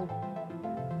for... Uh-oh.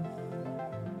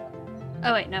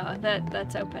 Oh wait, no,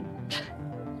 that's open.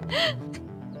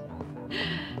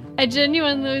 I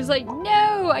genuinely was like,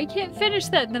 no, I can't finish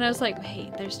that. And then I was like,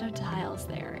 wait, there's no tiles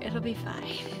there. It'll be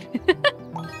fine.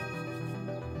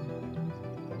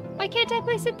 Why can't I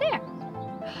place it there?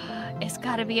 It's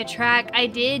gotta be a track. I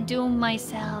did doom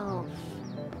myself.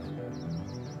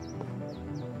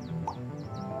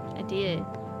 I did.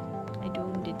 I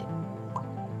doomed it.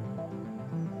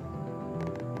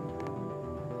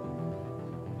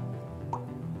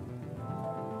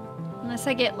 Unless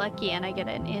I get lucky and I get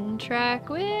an in track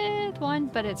with one,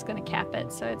 but it's gonna cap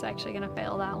it, so it's actually gonna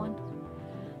fail that one.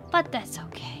 But that's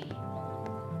okay.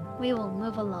 We will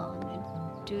move along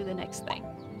and do the next thing.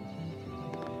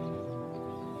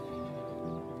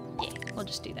 Yeah, we'll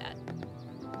just do that.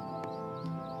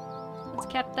 Let's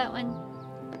cap that one.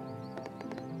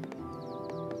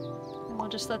 And we'll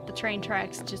just let the train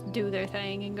tracks just do their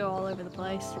thing and go all over the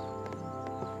place.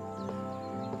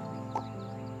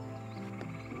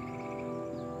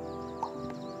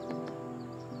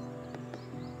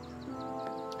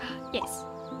 Yes.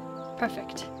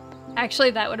 Perfect.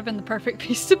 Actually, that would have been the perfect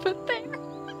piece to put there.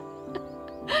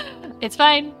 It's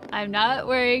fine. I'm not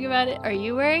worrying about it. Are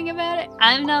you worrying about it?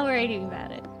 I'm not worrying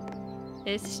about it.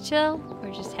 This is chill.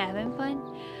 We're just having fun.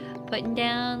 Putting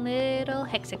down little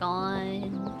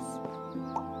hexagons.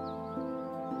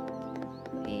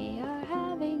 We are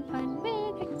having fun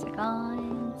with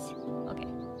hexagons. Okay.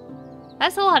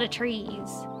 That's a lot of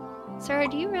trees. Sir,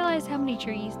 do you realize how many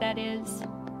trees that is?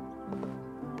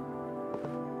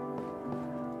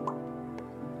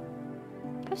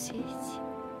 Houses.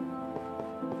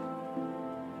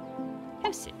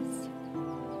 Houses.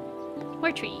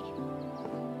 More tree.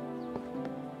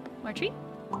 More tree.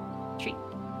 Tree.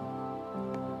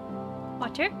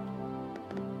 Water.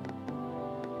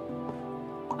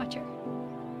 Water.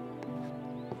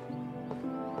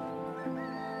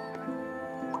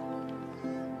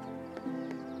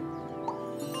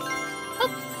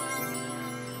 Oh!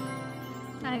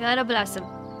 I got a blossom.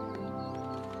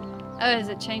 Oh, is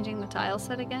it changing the tile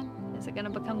set again? Is it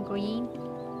gonna become green?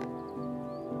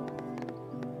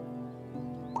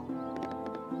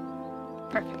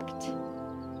 Perfect.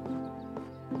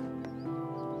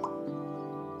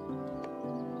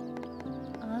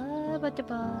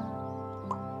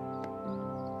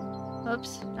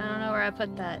 Oops, I don't know where I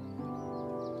put that.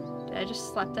 Did I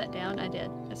just slap that down? I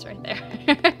did. It's right there.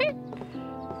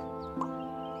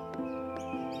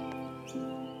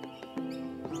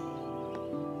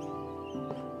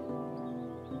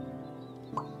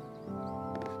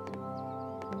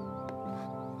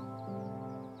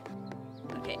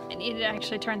 Okay, I need to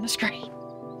actually turn the screen.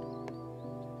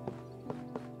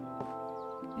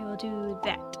 We will do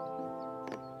that.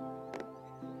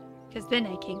 Because then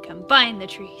I can combine the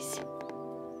trees.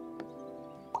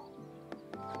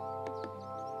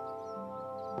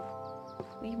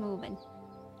 We moving.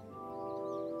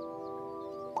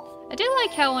 I do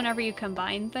like how whenever you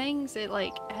combine things, it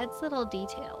like adds little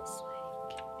details.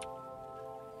 Like,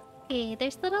 hey,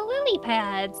 there's little lily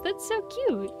pads. That's so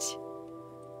cute.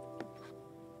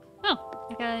 Oh,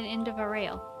 I got an end of a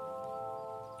rail.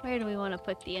 Where do we want to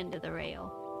put the end of the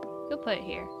rail? We'll put it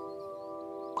here.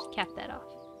 Just cap that off.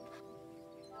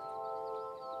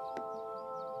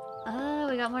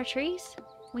 We got more trees?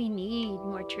 We need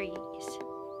more trees.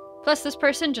 Plus, this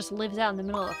person just lives out in the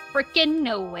middle of frickin'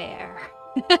 nowhere.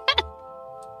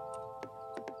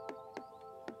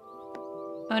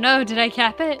 Oh no, did I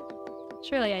cap it?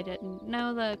 Surely I didn't.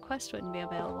 No, the quest wouldn't be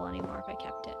available anymore if I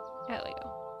kept it. There we go.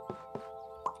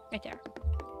 Right there.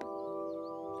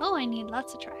 Oh, I need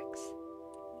lots of tracks.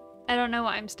 I don't know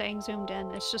why I'm staying zoomed in.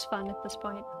 It's just fun at this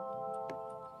point.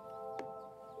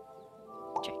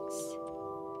 Tricks.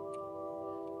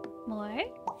 More.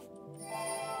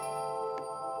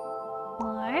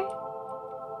 More.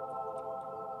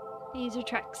 These are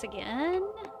tracks again.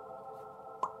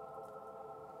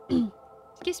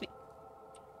 Excuse me.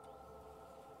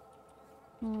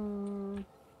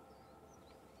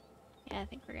 Yeah, I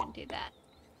think we're gonna do that.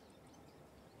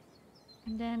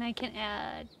 And then I can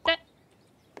add that.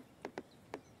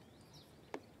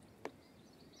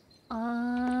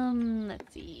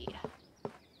 Let's see.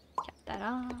 Cap that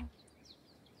off.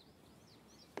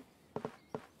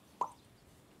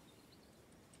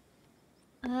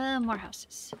 More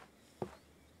houses.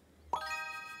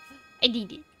 I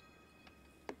need it.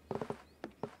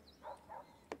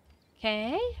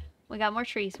 Okay. We got more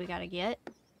trees we gotta get.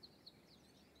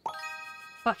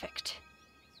 Perfect.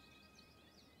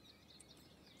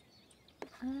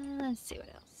 Let's see what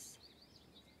else.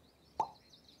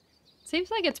 Seems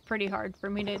like it's pretty hard for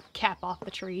me to cap off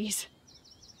the trees.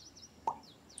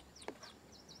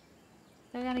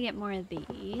 So I gotta get more of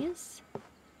these.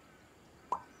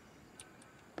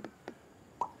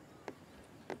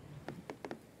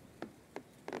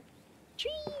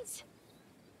 Trees!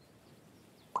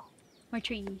 More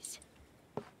trees.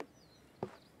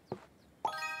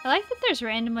 I like that there's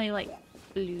randomly, like,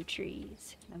 blue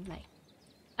trees. I'm like,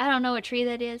 I don't know what tree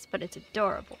that is, but it's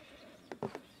adorable.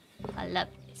 I love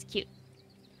it. It's cute.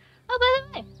 Oh,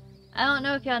 by the way, I don't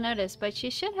know if y'all noticed, but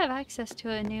you should have access to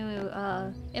a new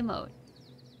emote.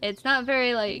 It's not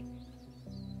very, like...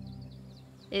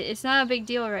 It's not a big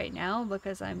deal right now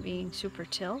because I'm being super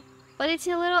chill. But it's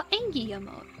a little Angie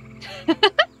emote.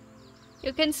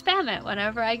 You can spam it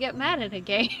whenever I get mad at a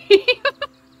game.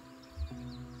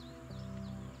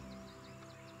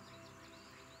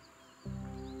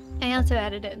 I also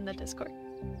added it in the Discord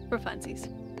for funsies.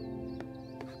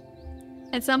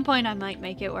 At some point I might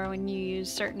make it where when you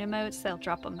use certain emotes, they'll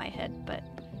drop on my head, but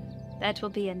that will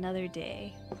be another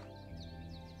day.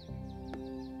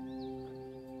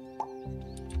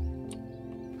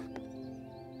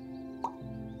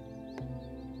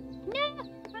 No,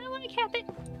 I don't want to cap it.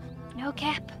 No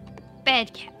cap.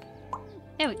 Bad cap.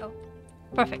 There we go.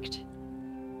 Perfect.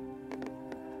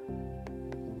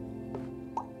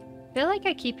 I feel like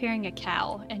I keep hearing a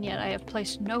cow, and yet I have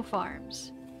placed no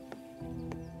farms.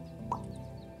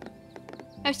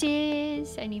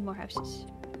 Houses! I need more houses.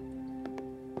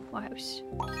 More house.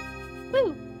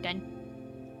 Woo! Done.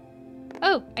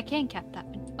 Oh, I can cap that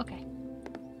one. Okay.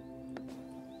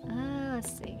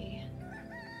 Let's see.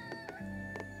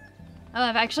 Oh,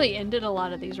 I've actually ended a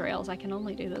lot of these rails. I can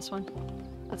only do this one.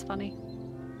 That's funny.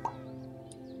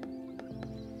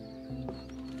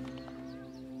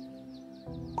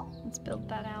 Let's build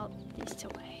that out this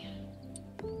way.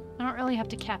 I don't really have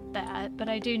to cap that, but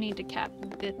I do need to cap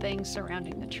the things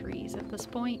surrounding the trees at this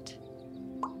point.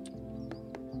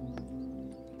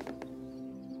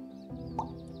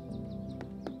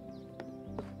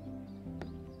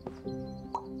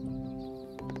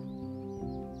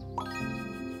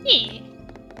 Yeah.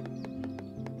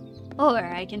 Or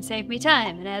I can save me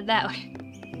time and add that way.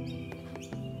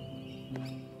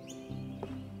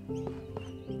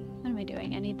 What am I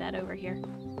doing? I need that over here.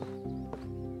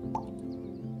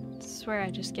 I swear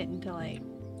I just get into like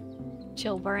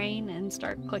chill brain and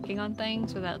start clicking on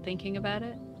things without thinking about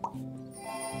it.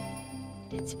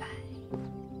 It's fine.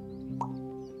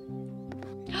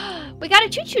 We got a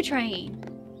choo-choo train!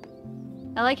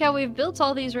 I like how we've built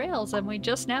all these rails and we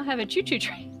just now have a choo-choo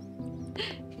train.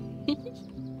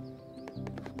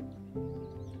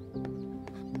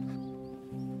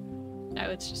 Oh,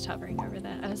 it's just hovering over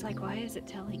that. I was like, why is it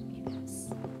telling me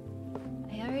this?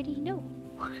 I already know.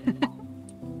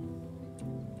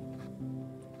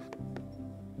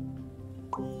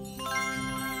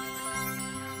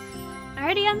 I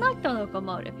already unlocked the local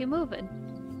mode if you're moving.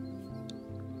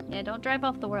 Yeah, don't drive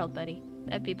off the world, buddy.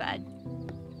 That'd be bad.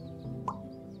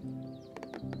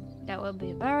 That would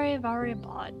be very, very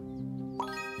bad.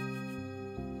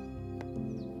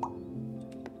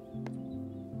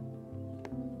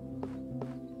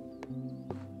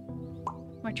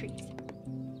 More trees.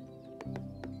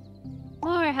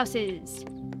 More houses.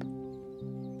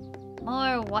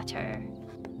 More water.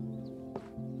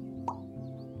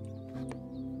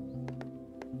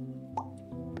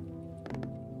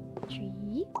 Tree.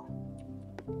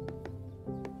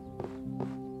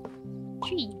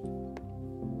 Tree.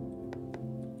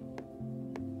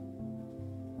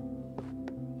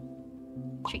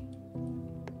 Tree.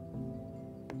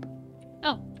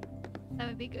 Oh, that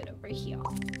would be good over here.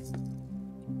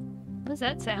 What does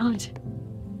that sound?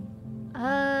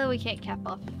 We can't cap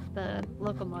off the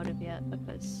locomotive yet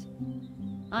because...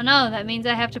 Oh no, that means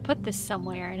I have to put this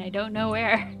somewhere and I don't know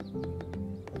where.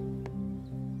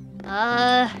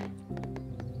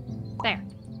 There.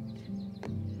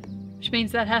 Which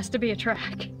means that has to be a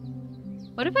track.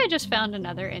 What if I just found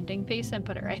another ending piece and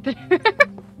put it right there?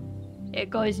 It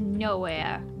goes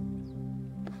nowhere.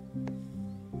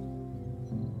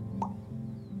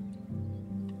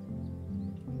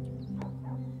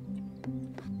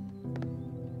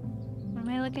 What am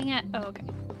I looking at? Oh, okay.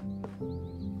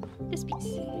 This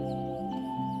piece.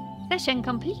 Session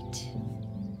complete.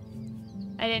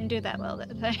 I didn't do that well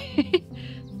that time. It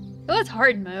was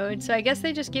hard mode, so I guess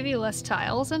they just give you less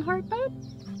tiles in hard mode?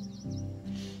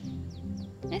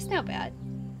 It's not bad.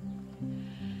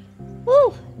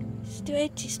 Woo!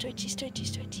 Stretchy, stretchy, stretchy,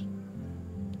 stretchy.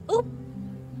 Oop!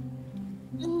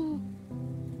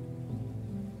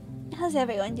 How's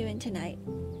everyone doing tonight?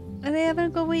 Are they having a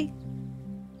good week?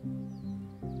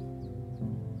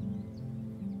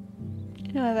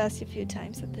 I know I've asked you a few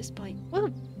times at this point.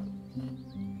 Woo!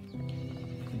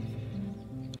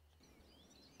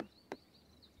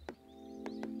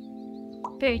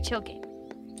 Very chill game.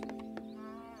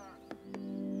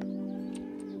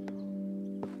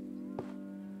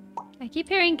 I keep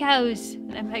hearing cows,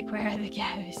 and I'm like, where are the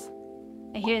cows?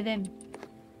 I hear them.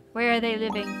 Where are they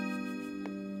living?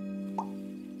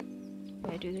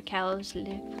 Where do the cows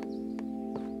live?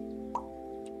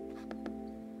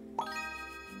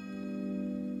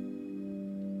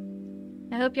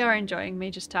 I hope y'all are enjoying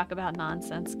me just talk about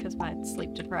nonsense, because my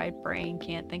sleep-deprived brain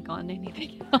can't think on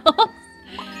anything else.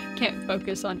 Can't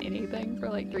focus on anything for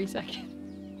like 3 seconds.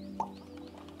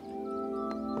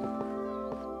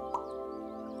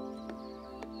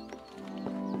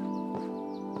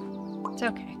 It's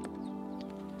okay.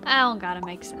 I don't gotta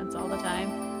make sense all the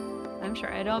time. I'm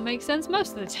sure I don't make sense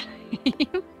most of the time.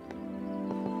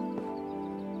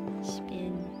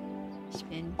 Spin.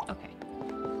 Spin. Okay.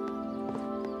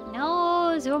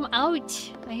 No, zoom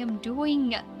out. I am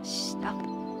doing stuff.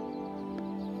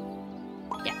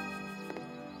 Yeah.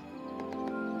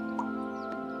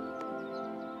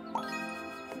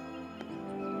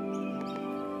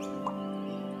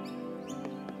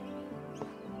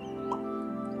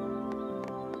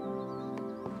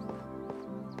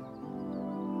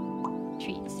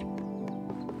 Trees.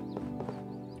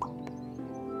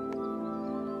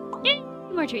 Yay!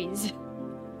 More trees.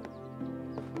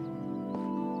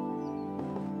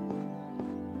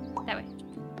 That way.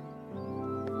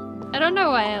 I don't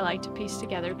know why I like to piece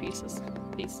together pieces.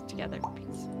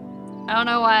 I don't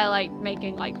know why I like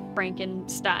making like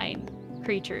Frankenstein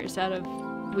creatures out of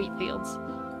wheat fields.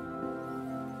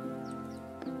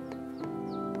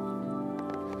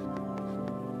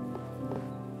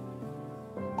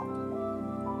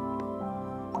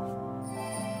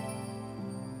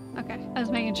 Okay, I was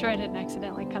making sure I didn't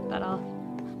accidentally cut that off.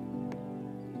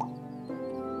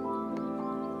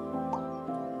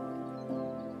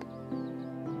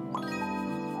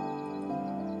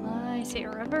 I see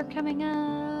a river coming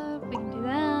up. We can do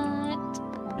that.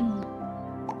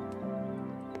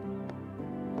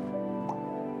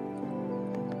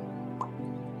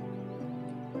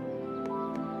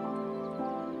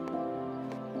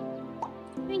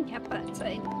 We can cap that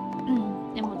side.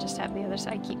 And we'll just have the other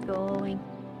side keep going.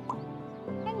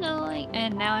 And going.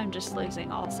 And now I'm just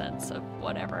losing all sense of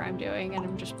whatever I'm doing and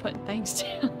I'm just putting things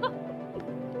down.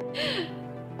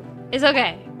 It's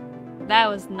okay. That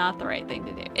was not the right thing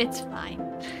to do. It's fine.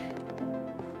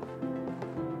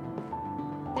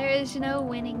 There is no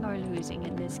winning or losing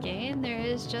in this game. There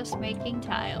is just making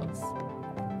tiles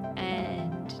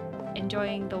and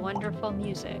enjoying the wonderful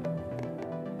music.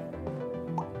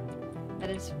 That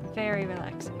is very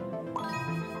relaxing.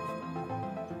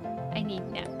 I need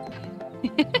nap.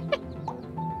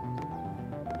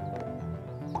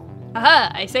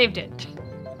 Aha! I saved it.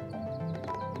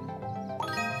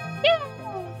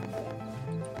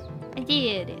 I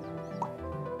did it.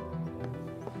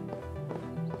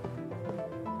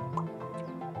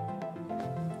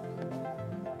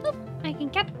 Oop, I can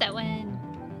cap that one.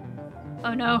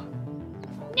 Oh no.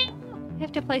 No! I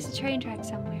have to place a train track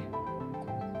somewhere.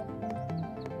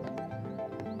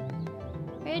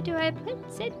 Where do I put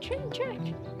said train track?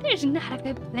 There's not a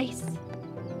good place.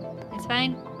 It's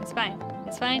fine. It's fine.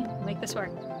 It's fine. We'll make this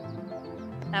work.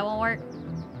 That won't work.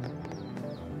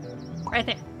 Right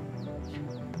there.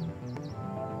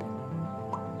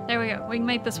 There we go. We can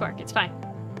make this work. It's fine.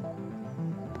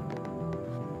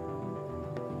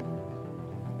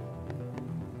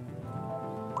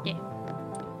 Yeah.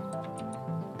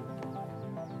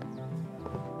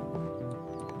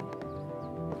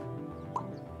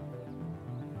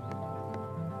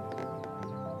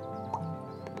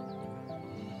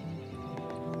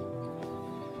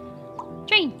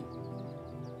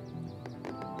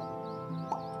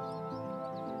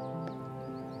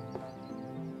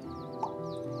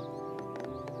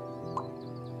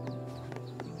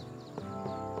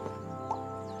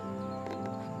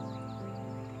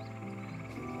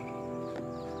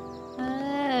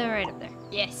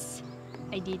 Yes,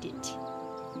 I did it.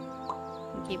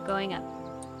 And keep going up.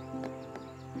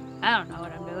 I don't know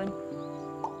what I'm doing.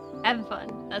 Having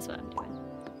fun. That's what I'm doing.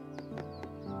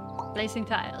 Placing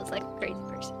tiles like a crazy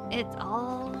person. It's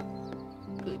all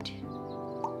good.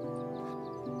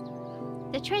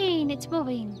 The train, it's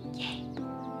moving. Yay.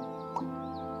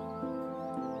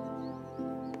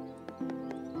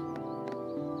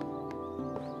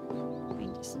 Let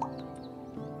me just...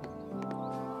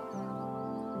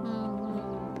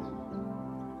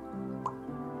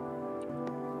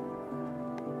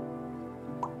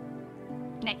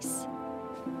 Nice.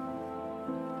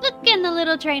 Look, and the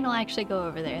little train will actually go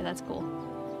over there. That's cool.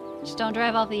 Just don't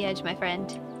drive off the edge, my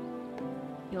friend.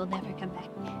 You'll never come back.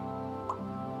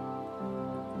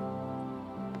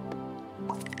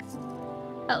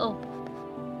 Uh-oh.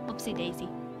 Oopsie daisy.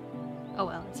 Oh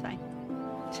well, it's fine.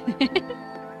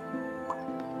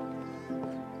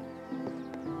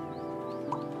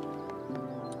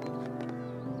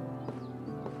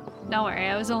 Don't worry,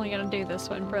 I was only gonna do this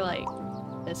one for like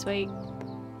this week.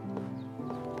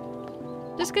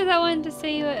 Just because I wanted to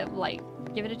see what, like,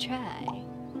 give it a try.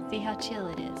 See how chill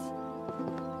it is.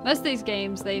 Most of these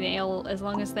games, they nail, as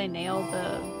long as they nail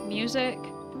the music,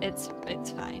 it's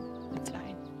fine. It's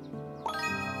fine.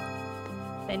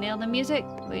 They nail the music,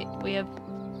 we have,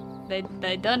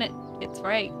 they done it. It's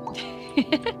right.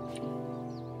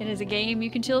 It is a game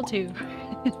you can chill to.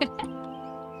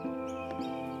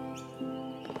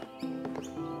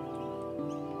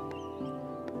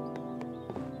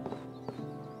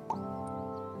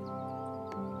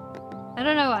 I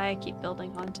don't know why I keep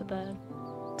building onto the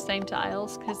same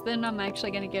tiles, because then I'm actually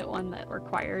going to get one that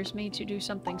requires me to do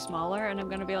something smaller, and I'm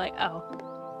going to be like,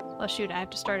 oh, well shoot, I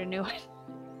have to start a new one.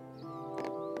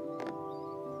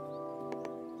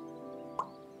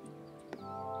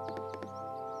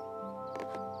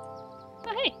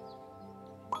 Oh hey!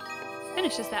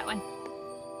 Finishes that one.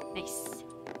 Nice.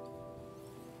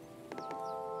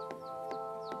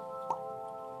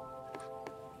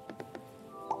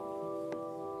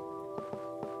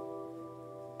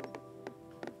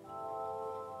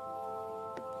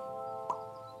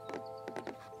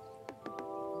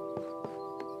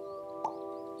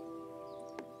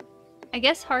 I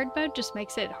guess hard mode just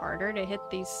makes it harder to hit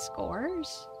these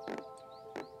scores?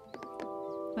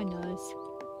 Who knows?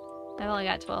 I've only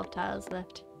got 12 tiles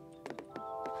left.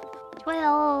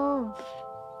 12!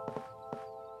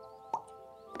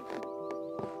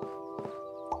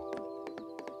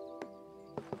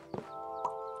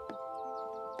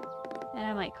 And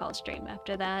I might call stream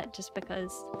after that, just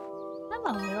because I'm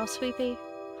a little sleepy.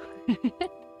 And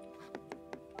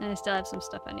I still have some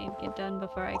stuff I need to get done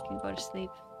before I can go to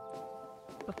sleep.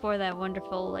 Before that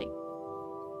wonderful, like...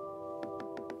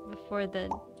 Before the...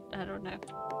 I don't know.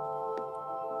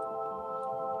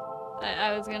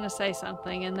 I was gonna say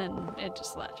something and then it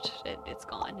just left. It's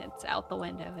gone. It's out the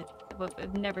window. It's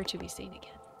never to be seen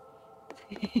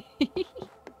again.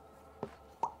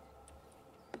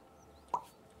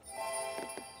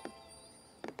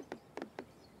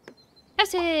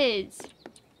 Houses!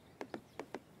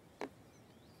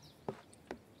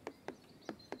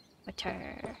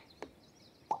 Water.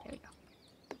 There we go.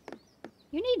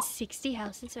 You need 60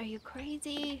 houses? Are you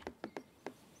crazy?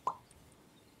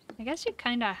 I guess you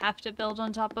kind of have to build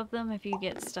on top of them if you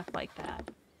get stuff like that.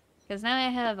 Because now I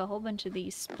have a whole bunch of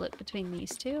these split between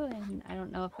these two, and I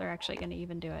don't know if they're actually going to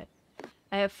even do it.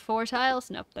 I have 4 tiles.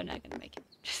 Nope, they're not going to make it.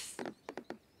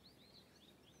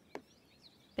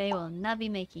 They will not be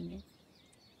making it.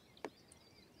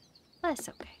 That's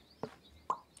okay.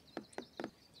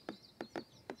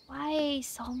 Why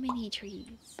so many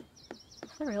trees?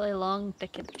 It's a really long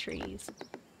thicket of trees.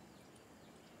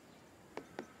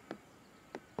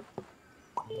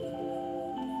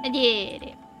 I did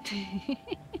it.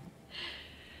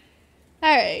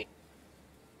 Alright.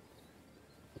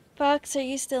 Fox, are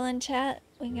you still in chat?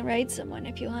 We can raid someone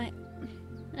if you want.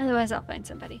 Otherwise, I'll find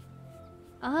somebody.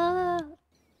 Oh,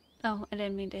 I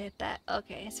didn't mean to hit that.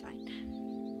 Okay, it's fine.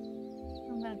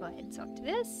 I'm gonna go ahead and talk to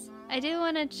this. I do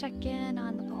want to check in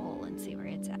on the poll and see where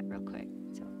it's at real quick.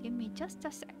 So give me just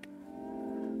a sec.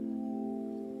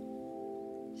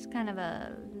 Just kind of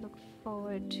a look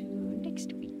forward to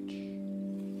next week.